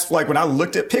 because that's like when I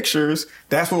looked at pictures,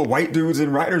 that's what white dudes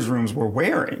in writers' rooms were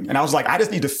wearing. And I was like, I just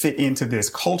need to fit into this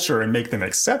culture and make them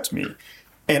accept me.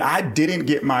 And I didn't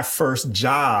get my first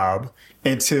job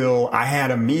until I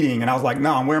had a meeting and I was like,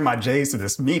 no, I'm wearing my J's to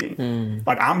this meeting.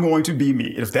 Like, I'm going to be me.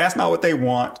 If that's not what they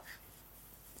want,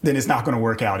 then it's not going to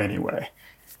work out anyway.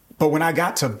 But when I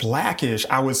got to Blackish,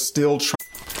 I was still trying.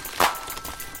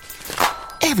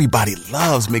 Everybody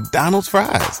loves McDonald's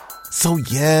fries. So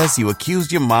yes, you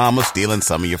accused your mom of stealing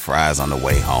some of your fries on the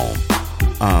way home.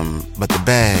 But the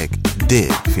bag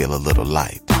did feel a little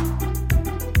light.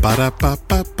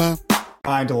 Ba-da-ba-ba-ba.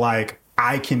 Trying to like,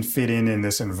 I can fit in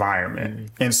this environment.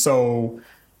 And so,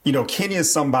 you know, Kenya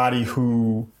is somebody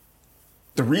who,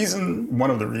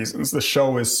 one of the reasons the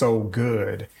show is so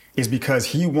good is because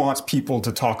he wants people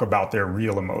to talk about their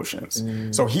real emotions.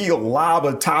 So he'll lob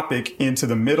a topic into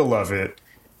the middle of it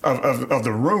of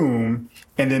the room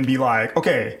and then be like,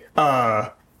 okay,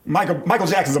 Michael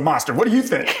Jackson's a monster. What do you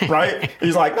think? Right?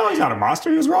 He's like, no, he's not a monster.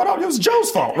 He was brought up. It was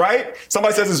Joe's fault, right?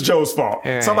 Somebody says it's Joe's fault.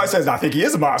 Right. Somebody says, I think he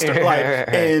is a monster.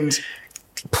 And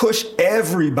push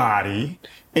everybody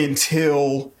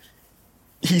until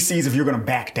he sees if you're going to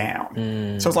back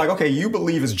down. So it's like, okay, you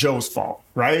believe it's Joe's fault,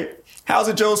 right? How's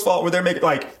it Joe's fault where they're making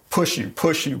push you?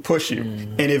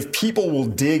 And if people will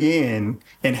dig in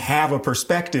and have a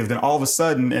perspective, then all of a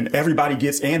sudden, and everybody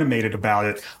gets animated about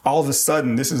it, all of a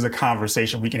sudden, this is a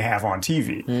conversation we can have on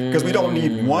TV. Because we don't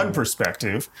need one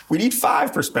perspective. We need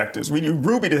 5 perspectives. We need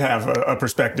Ruby to have a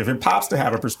perspective, and Pops to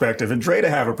have a perspective, and Dre to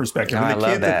have a perspective, and the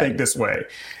kid to think this way.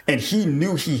 And he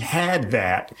knew he had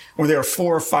that when there were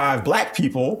 4 or 5 black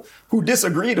people who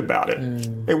disagreed about it.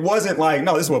 It wasn't like,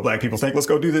 no, this is what black people think. Let's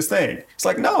go do this thing. It's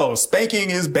like, no, spanking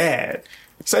is bad.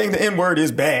 Saying the N-word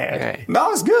is bad. Right.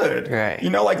 No, it's good. Right.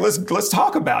 Let's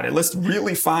talk about it. Let's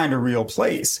really find a real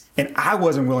place. And I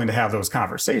wasn't willing to have those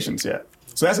conversations yet.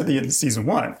 So that's at the end of season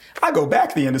 1. I go back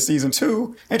to the end of season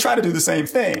 2 and try to do the same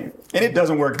thing. And it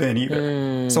doesn't work then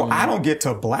either. So I don't get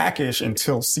to Blackish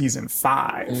until season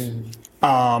 5.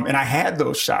 And I had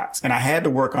those shots, and I had to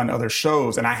work on other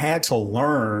shows, and I had to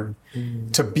learn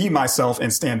to be myself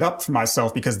and stand up for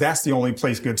myself, because that's the only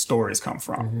place good stories come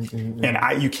from.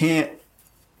 And you can't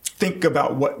think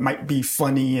about what might be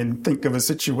funny and think of a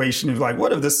situation of like,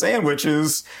 what if the sandwich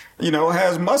is,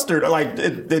 has mustard?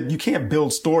 You can't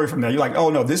build story from there. You're like, oh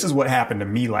no, this is what happened to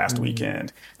me last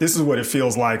weekend. This is what it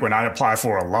feels like when I apply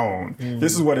for a loan.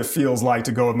 This is what it feels like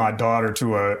to go with my daughter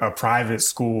to a private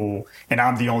school, and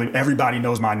everybody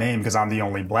knows my name because I'm the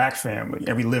only black family,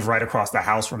 and we live right across the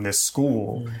house from this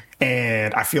school.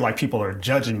 And I feel like people are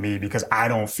judging me because I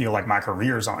don't feel like my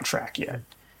career's on track yet.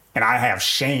 And I have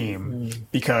shame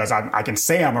because I can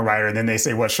say I'm a writer, and then they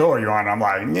say, what show are you on? And I'm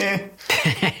like,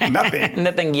 nothing.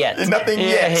 Nothing yet. Nothing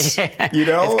yet.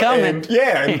 It's coming.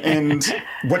 And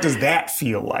what does that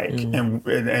feel like?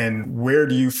 And where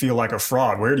do you feel like a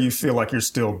fraud? Where do you feel like you're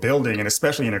still building? And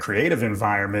especially in a creative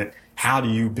environment, how do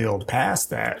you build past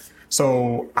that?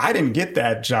 So I didn't get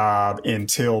that job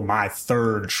until my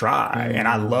 3rd try. And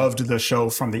I loved the show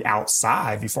from the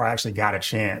outside before I actually got a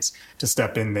chance to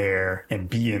step in there and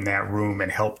be in that room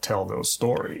and help tell those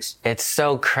stories. It's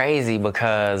so crazy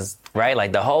because, right,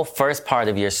 like the whole first part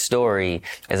of your story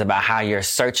is about how you're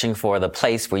searching for the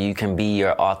place where you can be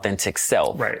your authentic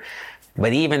self. Right.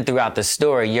 But even throughout the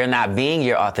story, you're not being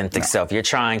your authentic self. You're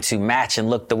trying to match and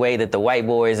look the way that the white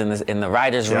boys in the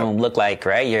writer's room look like,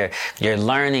 right? You're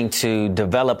learning to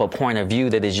develop a point of view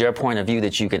that is your point of view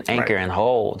that you can anchor and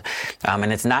hold.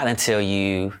 And it's not until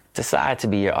you decide to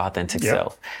be your authentic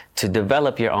self, to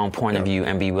develop your own point of view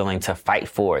and be willing to fight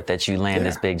for it, that you land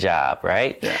this big job,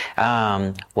 right?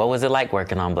 What was it like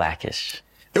working on Blackish?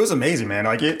 It was amazing, man.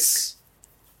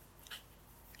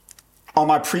 On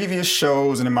my previous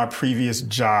shows and in my previous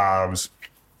jobs,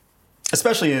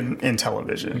 especially in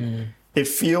television, it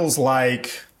feels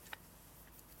like,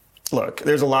 look,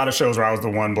 there's a lot of shows where I was the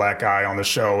one black guy on the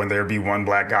show and there'd be one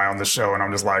black guy on the show. And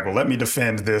I'm just like, well, let me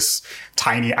defend this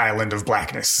tiny island of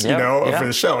blackness, for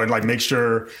the show, and make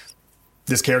sure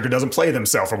this character doesn't play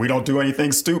themselves or we don't do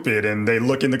anything stupid. And they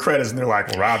look in the credits and they're like,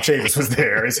 well, Robb Chavis was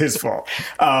there. It's his fault.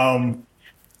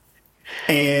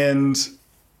 And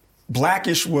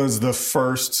Blackish was the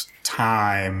first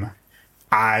time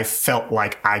I felt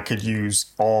like I could use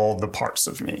all the parts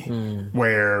of me,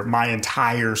 where my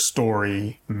entire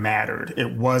story mattered.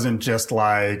 It wasn't just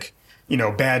like,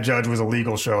 Bad Judge was a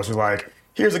legal show. She was like,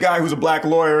 here's a guy who's a black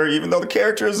lawyer, even though the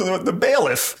character is the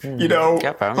bailiff,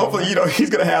 hopefully, he's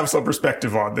going to have some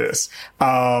perspective on this.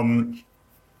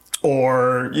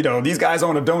 Or, these guys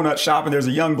own a donut shop and there's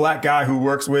a young black guy who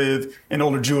works with an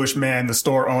older Jewish man, the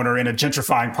store owner, in a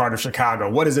gentrifying part of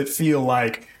Chicago. What does it feel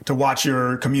like to watch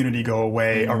your community go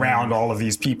away around all of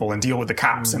these people and deal with the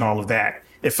cops and all of that?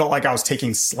 It felt like I was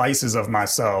taking slices of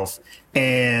myself.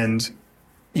 And,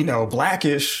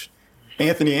 Blackish,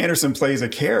 Anthony Anderson plays a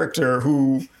character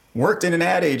who worked in an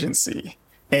ad agency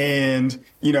and,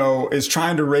 is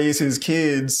trying to raise his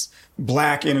kids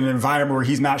black in an environment where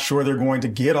he's not sure they're going to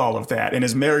get all of that, and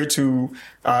is married to,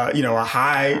 a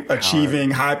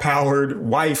high-achieving, high-powered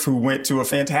wife who went to a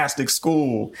fantastic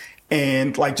school.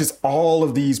 And just all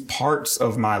of these parts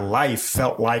of my life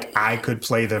felt like I could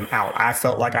play them out. I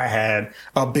felt like I had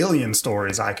a billion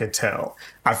stories I could tell.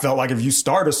 I felt like if you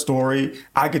start a story,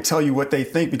 I could tell you what they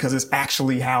think because it's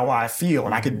actually how I feel.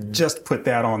 And I could just put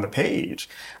that on the page.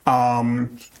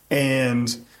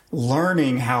 And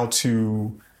learning how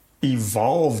to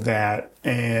evolve that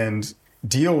and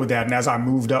deal with that. And as I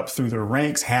moved up through the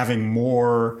ranks, having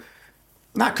more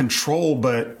not control,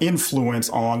 but influence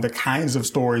on the kinds of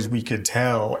stories we could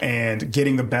tell and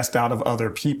getting the best out of other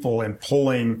people and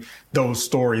pulling those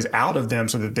stories out of them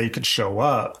so that they could show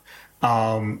up.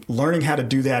 Learning how to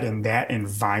do that in that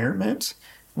environment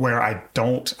where I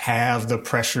don't have the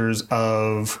pressures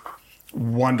of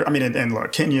wonder. I mean, and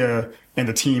look, Kenya and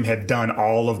the team had done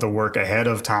all of the work ahead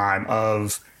of time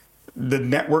of the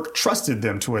network trusted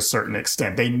them to a certain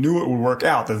extent. They knew it would work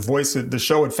out. The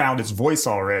show had found its voice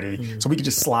already, so we could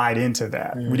just slide into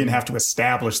that. We didn't have to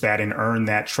establish that and earn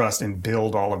that trust and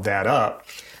build all of that up.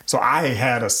 So I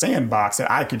had a sandbox that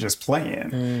I could just play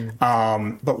in.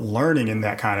 But learning in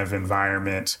that kind of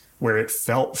environment where it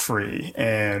felt free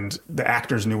and the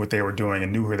actors knew what they were doing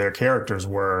and knew who their characters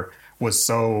were was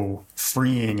so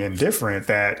freeing and different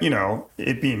that,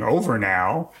 it being over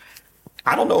now,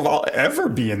 I don't know if I'll ever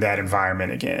be in that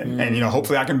environment again. And,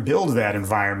 hopefully I can build that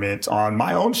environment on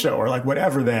my own show or like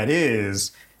whatever that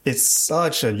is. It's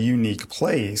such a unique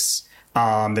place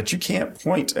that you can't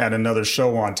point at another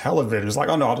show on television. It's like,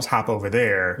 oh, no, I'll just hop over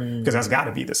there because that's got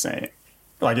to be the same.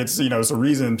 Like it's a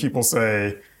reason people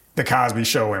say The Cosby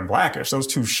Show and Blackish. Those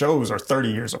two shows are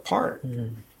 30 years apart.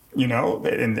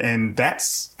 And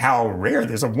that's how rare.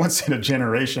 There's a once in a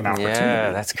generation opportunity.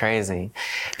 Yeah, that's crazy.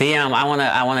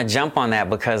 I want to jump on that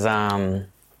because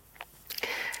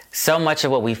so much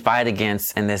of what we fight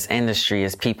against in this industry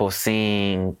is people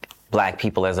seeing Black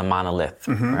people as a monolith,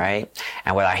 right?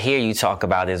 And what I hear you talk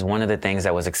about is one of the things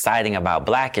that was exciting about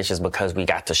Blackish is because we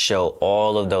got to show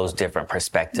all of those different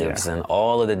perspectives and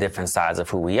all of the different sides of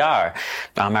who we are.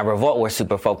 At Revolt, we're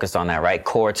super focused on that, right?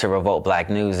 Core to Revolt Black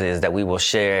News is that we will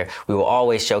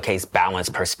always showcase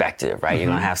balanced perspective, right? You're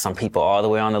going to have some people all the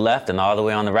way on the left and all the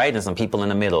way on the right and some people in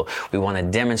the middle. We want to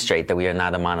demonstrate that we are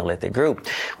not a monolithic group.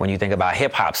 When you think about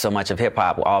hip hop, so much of hip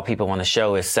hop, all people want to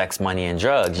show is sex, money, and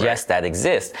drugs. Right. Yes, that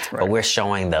exists. But we're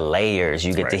showing the layers.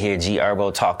 You get to hear G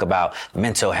Herbo talk about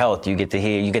mental health. You get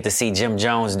to see Jim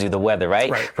Jones do the weather,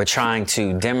 right? We're trying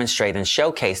to demonstrate and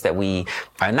showcase that we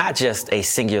are not just a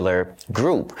singular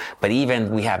group, but even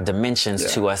we have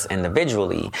dimensions to us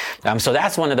individually. So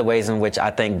that's one of the ways in which I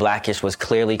think Blackish was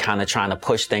clearly kind of trying to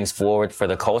push things forward for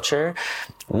the culture.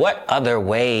 What other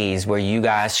ways were you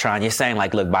guys trying? You're saying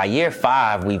like, look, by year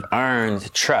 5, we've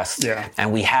earned trust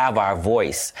and we have our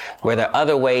voice. Were there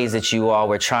other ways that you all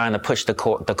were trying to push the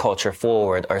culture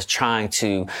forward or trying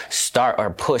to start or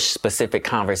push specific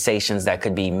conversations that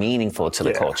could be meaningful to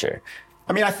the culture?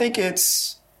 I mean, I think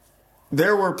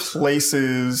there were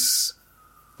places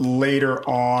later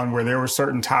on where there were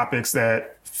certain topics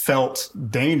that felt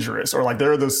dangerous, or like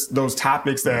there are those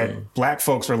topics that Black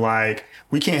folks are like,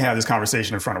 we can't have this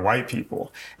conversation in front of white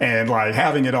people. And like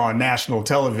having it on national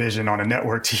television on a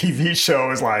network TV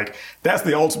show is like, that's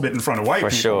the ultimate in front of white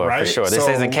people, right? For sure. This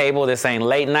isn't cable. This ain't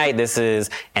late night. This is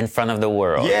in front of the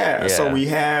world. Yeah. So we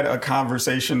had a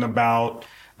conversation about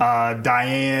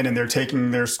Diane, and they're taking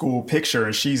their school picture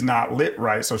and she's not lit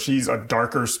right. So she's a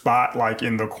darker spot like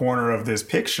in the corner of this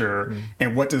picture.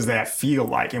 And what does that feel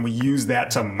like? And we use that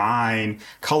to mine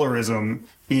colorism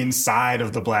inside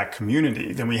of the Black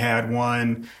community. Then we had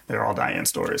one, they're all Diane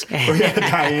stories. We had a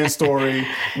Diane story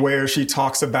where she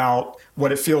talks about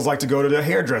what it feels like to go to the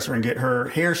hairdresser and get her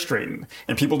hair straightened.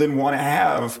 And people didn't want to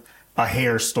have a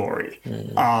hair story.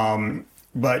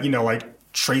 But, like,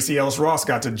 Tracy Ellis Ross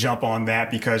got to jump on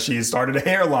that because she had started a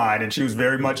hairline and she was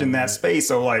very much in that space.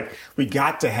 So like we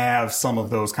got to have some of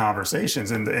those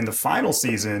conversations in the final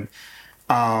season.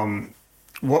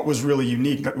 What was really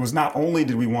unique was not only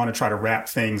did we want to try to wrap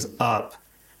things up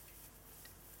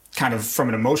kind of from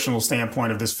an emotional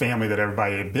standpoint of this family that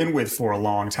everybody had been with for a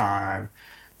long time,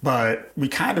 but we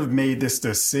kind of made this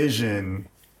decision,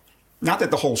 not that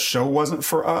the whole show wasn't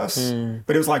for us,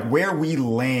 but it was like where we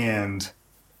land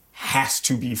has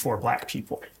to be for Black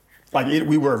people. Like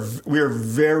we were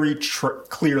very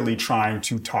clearly trying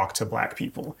to talk to Black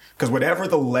people because whatever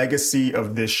the legacy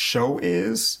of this show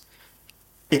is,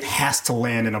 it has to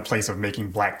land in a place of making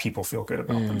Black people feel good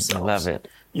about themselves. I love it.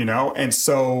 And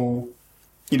so,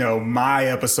 my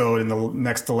episode in the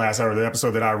next to last, or the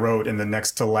episode that I wrote in the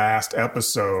next to last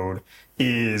episode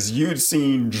is you'd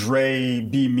seen Dre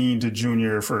be mean to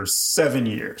Junior for 7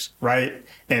 years, right?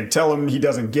 And tell him he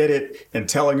doesn't get it and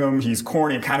telling him he's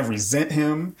corny and kind of resent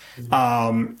him.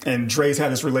 And Dre's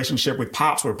had this relationship with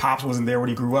Pops where Pops wasn't there when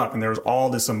he grew up. And there was all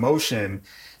this emotion.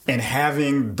 And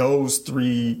having those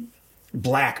 3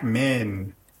 Black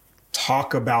men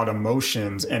talk about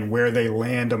emotions and where they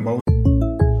land emotions.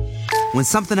 When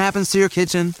something happens to your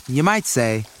kitchen, you might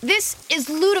say, "This is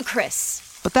ludicrous."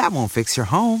 But that won't fix your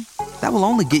home. That will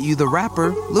only get you the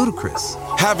rapper, Ludacris.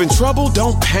 Having trouble?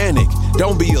 Don't panic.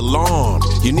 Don't be alarmed.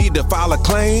 You need to file a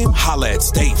claim? Holla at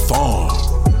State Farm.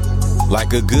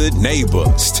 Like a good neighbor,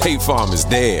 State Farm is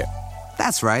there.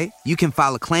 That's right. You can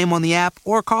file a claim on the app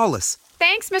or call us.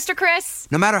 Thanks, Mr. Chris.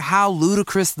 No matter how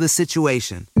ludicrous the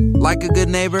situation, like a good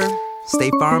neighbor,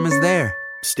 State Farm is there.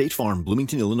 State Farm,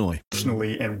 Bloomington, Illinois.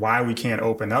 And why we can't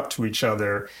open up to each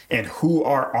other and who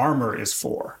our armor is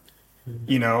for.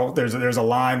 You know, there's a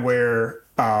line where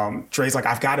Dre's like,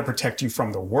 I've got to protect you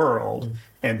from the world.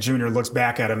 And Junior looks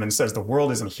back at him and says, the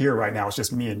world isn't here right now. It's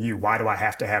just me and you. Why do I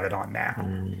have to have it on now?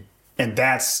 And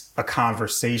that's a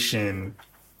conversation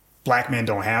Black men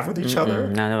don't have with each other.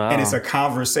 Not at all. And it's a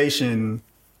conversation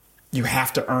you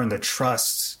have to earn the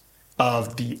trust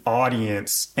of the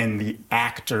audience and the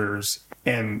actors,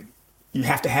 and you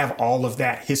have to have all of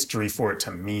that history for it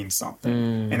to mean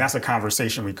something. And that's a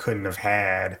conversation we couldn't have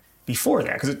had before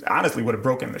that, because it honestly would have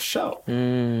broken the show.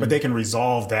 But they can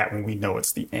resolve that when we know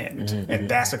it's the end. And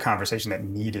that's a conversation that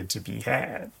needed to be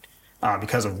had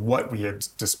because of what we had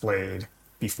displayed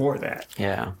before that.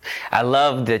 Yeah. I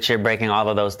love that you're breaking all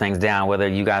of those things down, whether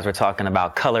you guys were talking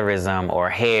about colorism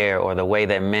or hair or the way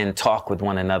that men talk with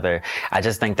one another. I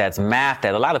just think that's math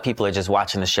that a lot of people are just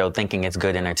watching the show thinking it's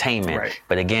good entertainment. Right.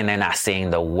 But again, they're not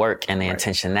seeing the work and the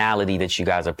intentionality that you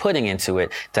guys are putting into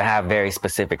it to have very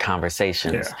specific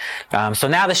conversations. So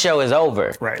now the show is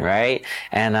over, right?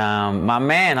 And my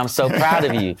man, I'm so proud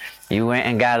of you. You went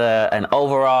and got an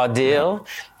overall deal.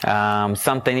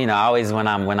 Something, you know, always when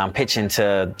I'm pitching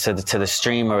to the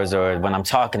streamers or when I'm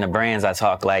talking to brands, I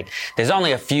talk like there's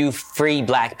only a few free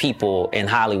Black people in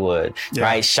Hollywood,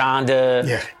 right?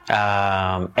 Shonda,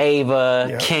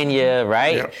 Ava, Kenya,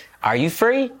 right? Are you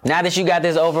free? Now that you got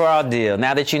this overall deal,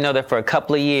 now that you know that for a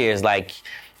couple of years, like,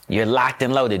 you're locked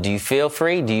and loaded. Do you feel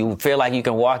free? Do you feel like you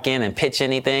can walk in and pitch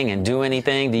anything and do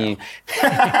anything? Do you?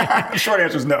 Short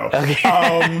answer is no.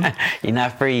 Okay. You're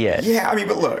not free yet. Yeah, I mean,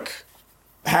 but look,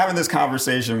 having this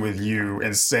conversation with you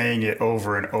and saying it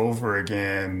over and over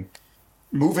again,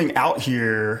 moving out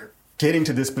here, getting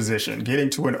to this position, getting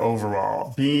to an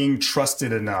overall, being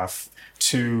trusted enough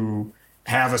to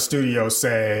have a studio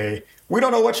say, we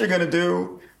don't know what you're going to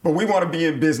do, but we want to be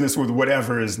in business with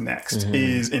whatever is next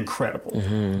is incredible.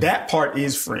 That part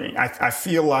is freeing. I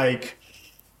feel like,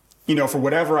 you know, for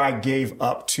whatever I gave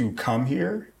up to come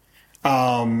here,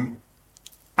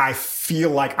 I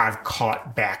feel like I've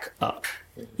caught back up.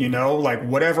 You know, like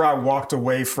whatever I walked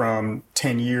away from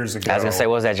 10 years ago. I was going to say,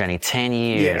 what was that journey? 10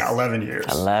 years? Yeah, 11 years.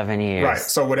 11 years. Right.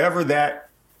 So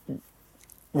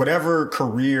whatever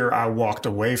career I walked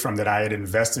away from that I had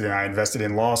invested in, I invested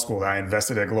in law school, I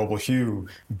invested at Global Hue,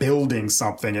 building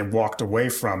something and walked away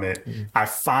from it. I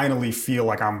finally feel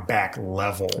like I'm back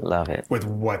level with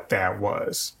what that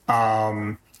was,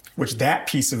 which that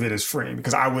piece of it is freeing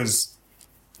because I was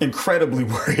incredibly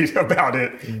worried about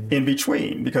it in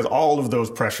between because all of those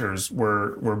pressures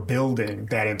were building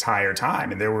that entire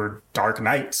time. And there were dark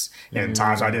nights and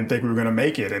times I didn't think we were going to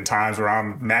make it and times where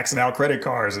I'm maxing out credit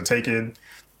cards and taking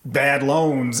bad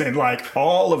loans and like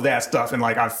all of that stuff. And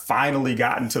like I've finally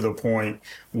gotten to the point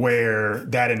where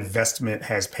that investment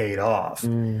has paid off.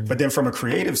 But then from a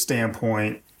creative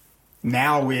standpoint,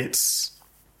 now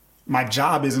my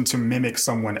job isn't to mimic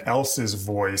someone else's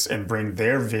voice and bring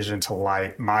their vision to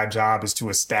light. My job is to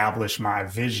establish my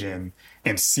vision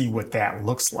and see what that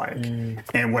looks like.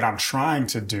 And what I'm trying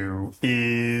to do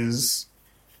is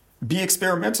be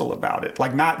experimental about it.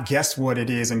 Like not guess what it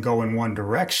is and go in one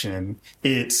direction.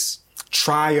 It's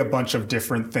try a bunch of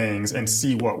different things and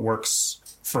see what works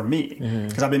for me.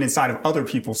 Because I've been inside of other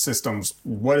people's systems.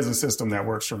 What is a system that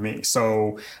works for me?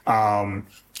 So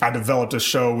I developed a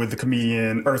show with the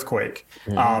comedian Earthquake,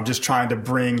 just trying to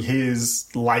bring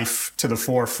his life to the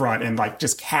forefront and like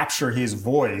just capture his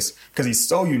voice because he's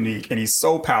so unique and he's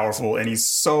so powerful and he's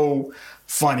so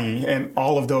funny and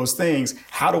all of those things.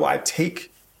 How do I take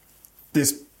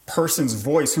this person's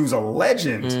voice who's a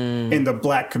legend in the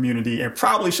Black community and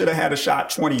probably should have had a shot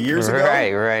 20 years ago?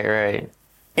 Right.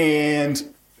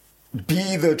 And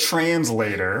be the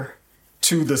translator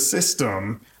to the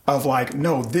system of like,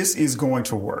 no, this is going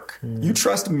to work. You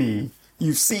trust me.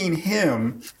 You've seen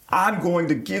him. I'm going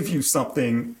to give you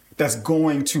something that's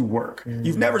going to work.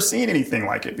 You've never seen anything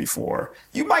like it before.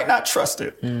 You might not trust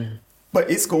it, but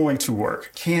it's going to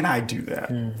work. Can I do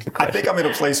that? I think I'm in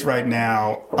a place right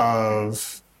now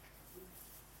of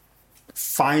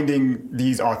finding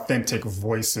these authentic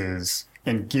voices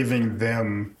and giving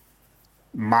them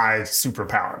my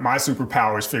superpower. My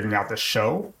superpower is figuring out the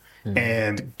show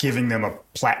and giving them a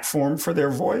platform for their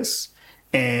voice.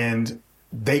 And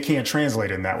they can't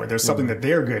translate it in that way. There's something that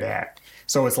they're good at.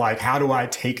 So it's like, how do I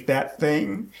take that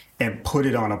thing and put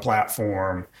it on a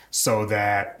platform so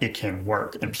that it can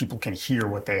work and people can hear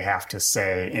what they have to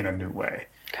say in a new way?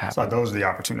 So those are the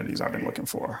opportunities I've been looking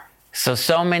for. So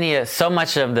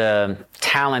much of the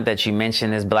talent that you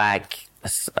mentioned is Black.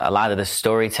 A lot of the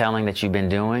storytelling that you've been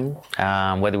doing,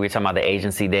 whether we're talking about the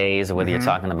agency days or whether you're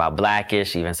talking about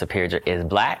Blackish, even Superior is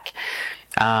Black.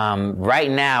 Right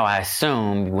now, I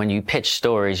assume when you pitch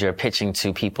stories, you're pitching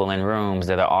to people in rooms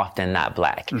that are often not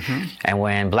Black. And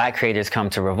when Black creators come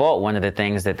to Revolt, one of the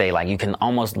things that they like, you can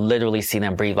almost literally see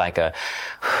them breathe like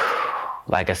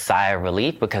a sigh of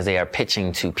relief, because they are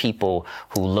pitching to people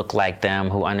who look like them,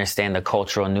 who understand the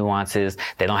cultural nuances.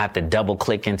 They don't have to double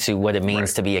click into what it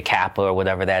means to be a Kappa or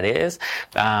whatever that is.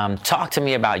 Talk to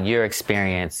me about your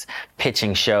experience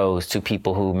pitching shows to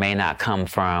people who may not come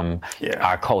from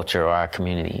our culture or our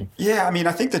community. Yeah, I mean,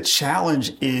 I think the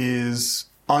challenge is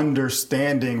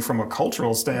understanding from a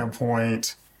cultural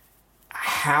standpoint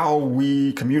how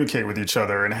we communicate with each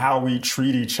other and how we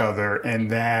treat each other, and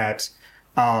that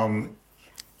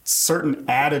certain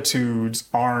attitudes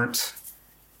aren't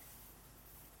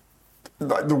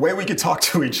the way we could talk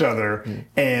to each other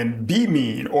and be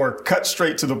mean or cut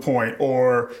straight to the point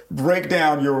or break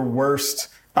down your worst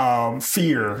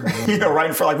fear, right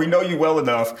in front. Like, we know you well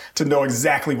enough to know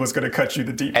exactly what's going to cut you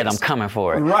the deepest. And I'm coming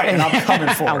for it. Right, and I'm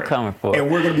coming for it. I'm coming for it. And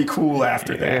we're going to be cool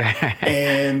after that.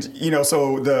 And,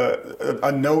 so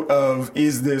a note of,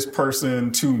 is this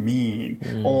person too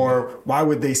mean? Or why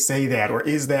would they say that? Or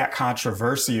is that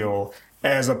controversial?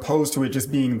 As opposed to it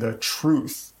just being the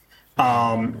truth.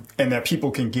 And that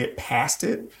people can get past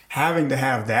it. Having to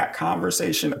have that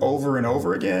conversation over and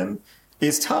over again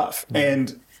is tough.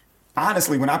 And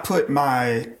honestly, when I put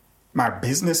my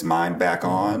business mind back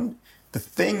on, the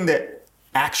thing that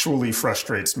actually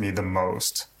frustrates me the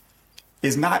most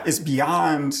is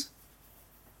beyond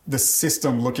the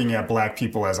system looking at Black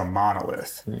people as a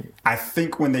monolith. I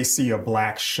think when they see a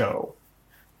Black show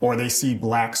or they see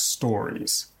Black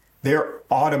stories, they're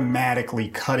automatically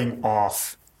cutting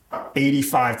off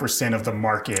 85% of the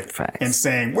market and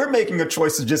saying, we're making a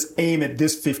choice to just aim at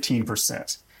this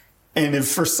 15%. And if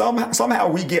somehow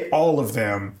we get all of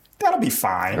them, that'll be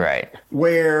fine. Right.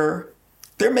 Where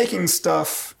they're making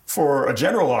stuff for a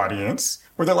general audience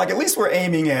where they're like, at least we're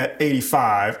aiming at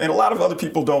 85. And a lot of other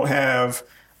people don't have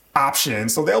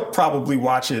options, so they'll probably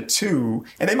watch it too.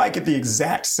 And they might get the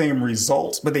exact same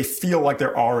results, but they feel like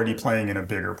they're already playing in a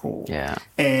bigger pool. Yeah.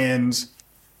 And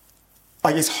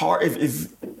like, it's hard.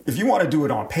 If you want to do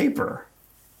it on paper,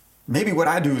 maybe what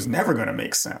I do is never going to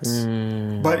make sense.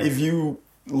 But if you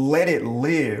let it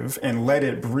live and let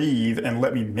it breathe and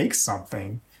let me make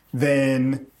something,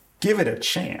 then give it a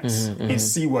chance and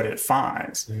see what it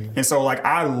finds. And so, like,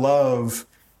 I love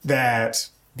that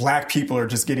Black people are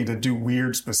just getting to do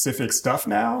weird, specific stuff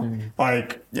now,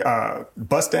 like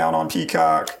Bust Down on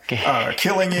Peacock,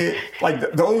 Killing It. Like,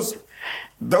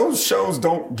 those shows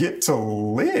don't get to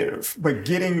live, but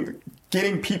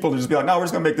getting people to just be like, no, we're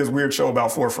just gonna make this weird show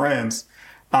about 4 friends,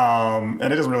 and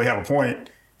it doesn't really have a point.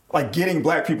 Like, getting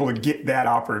Black people to get that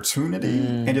opportunity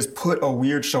and just put a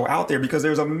weird show out there, because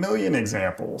there's a million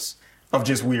examples of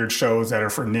just weird shows that are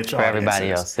for niche audiences. For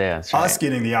everybody else, yeah, that's right. Us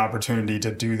getting the opportunity to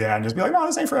do that and just be like, no,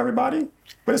 this ain't for everybody,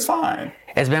 but it's fine.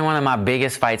 It's been one of my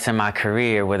biggest fights in my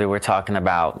career, whether we're talking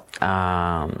about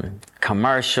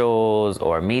commercials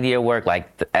or media work, like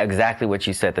exactly what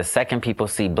you said. The second people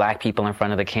see Black people in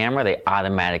front of the camera, they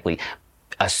automatically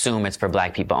assume it's for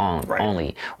Black people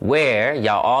only. Where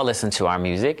y'all all listen to our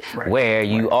music, where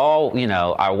you all,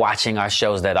 are watching our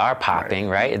shows that are popping,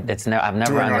 right? I've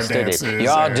never understood it.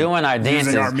 You're all doing our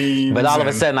dances, our memes, but all of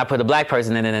a sudden I put a Black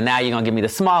person in it, and now you're gonna give me the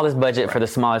smallest budget for the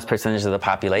smallest percentage of the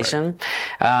population.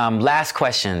 Last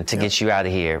question to get you out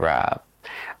of here, Robb.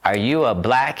 Are you a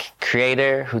Black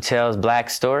creator who tells Black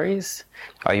stories?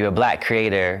 Are you a Black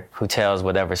creator who tells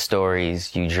whatever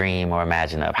stories you dream or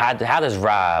imagine of? How does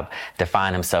Robb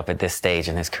define himself at this stage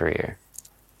in his career?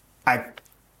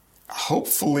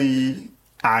 Hopefully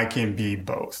I can be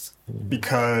both,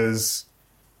 because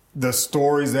the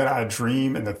stories that I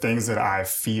dream and the things that I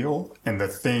feel and the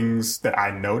things that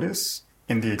I notice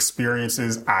and the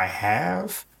experiences I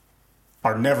have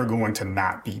are never going to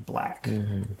not be Black.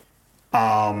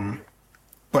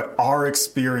 But our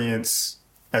experience,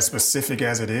 as specific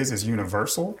as it is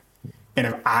universal. And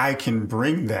if I can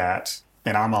bring that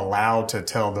and I'm allowed to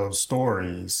tell those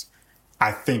stories,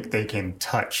 I think they can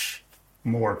touch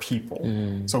more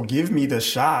people. So give me the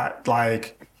shot.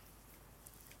 Like,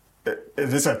 if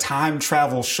it's a time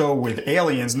travel show with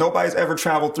aliens, nobody's ever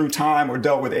traveled through time or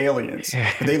dealt with aliens.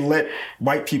 They let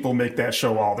white people make that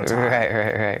show all the time.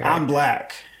 Right. I'm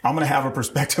Black. I'm going to have a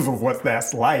perspective of what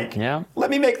that's like. Yeah. Let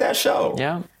me make that show.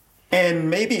 Yeah. And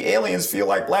maybe aliens feel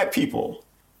like black people.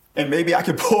 And maybe I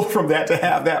could pull from that to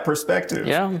have that perspective.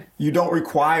 Yeah. You don't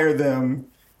require them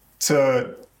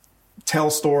to tell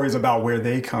stories about where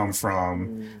they come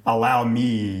from. Allow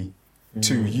me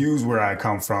to use where I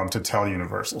come from to tell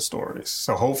universal stories.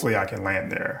 So hopefully I can land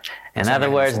there. In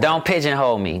other words, don't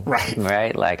pigeonhole me. Right.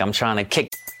 Right? Like I'm trying to kick.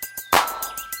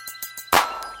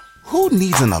 Who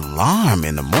needs an alarm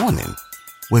in the morning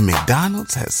when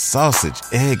McDonald's has sausage,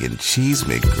 egg, and cheese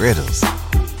McGriddles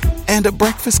and a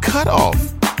breakfast cutoff?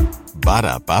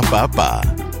 Ba-da-ba-ba-ba.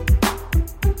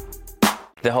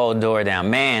 The whole door down.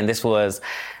 Man, this was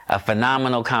a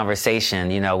phenomenal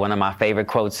conversation. You know, one of my favorite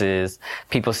quotes is,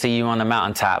 people see you on the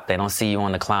mountaintop, they don't see you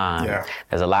on the climb. Yeah.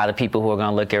 There's a lot of people who are going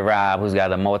to look at Robb, who's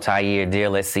got a multi-year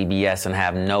deal at CBS, and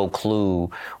have no clue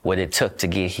what it took to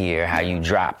get here, how you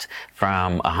dropped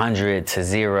from 100 to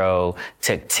 0,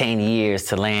 took 10 years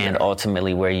to land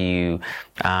ultimately where you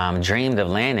dreamed of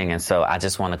landing. And so I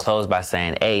just want to close by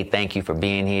saying, A, thank you for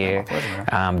being here.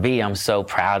 B, I'm so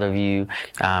proud of you.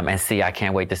 And C, I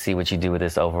can't wait to see what you do with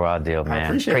this overall deal,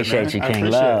 man. I appreciate you, man.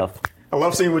 King. Love. I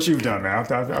love seeing what you've done, man.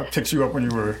 I picked you up when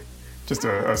you were just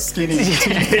a skinny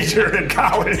teenager in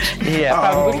college.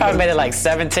 Yeah, we probably made it like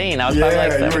 17. I was probably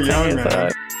like 17. You were young,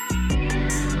 man.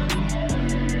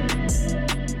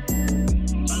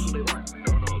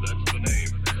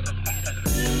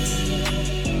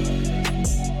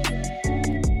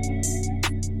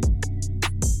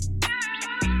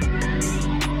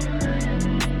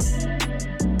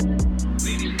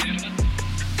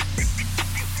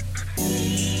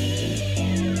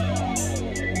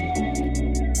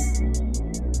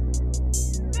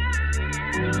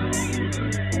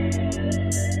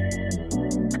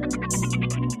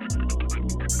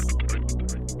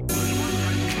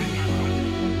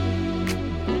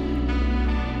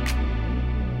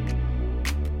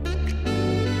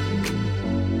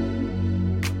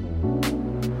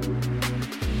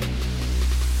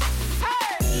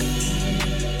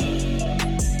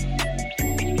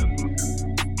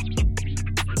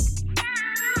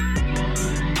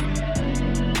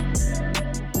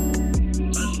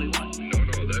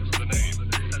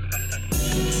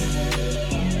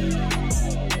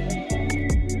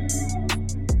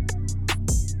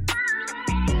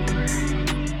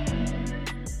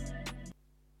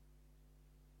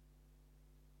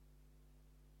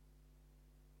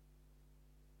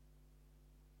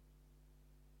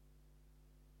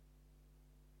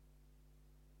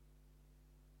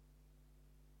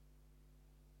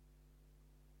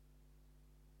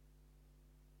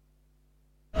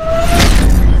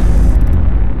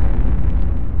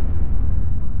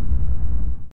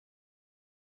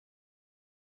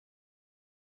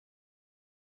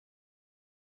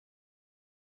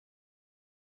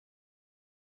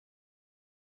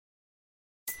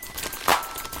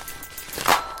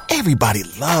 Everybody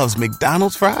loves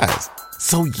McDonald's fries.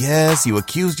 So yes, you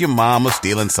accused your mom of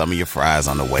stealing some of your fries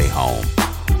on the way home.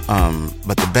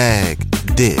 But the bag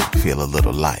did feel a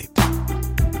little light.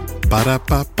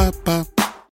 Ba-da-ba-ba-ba.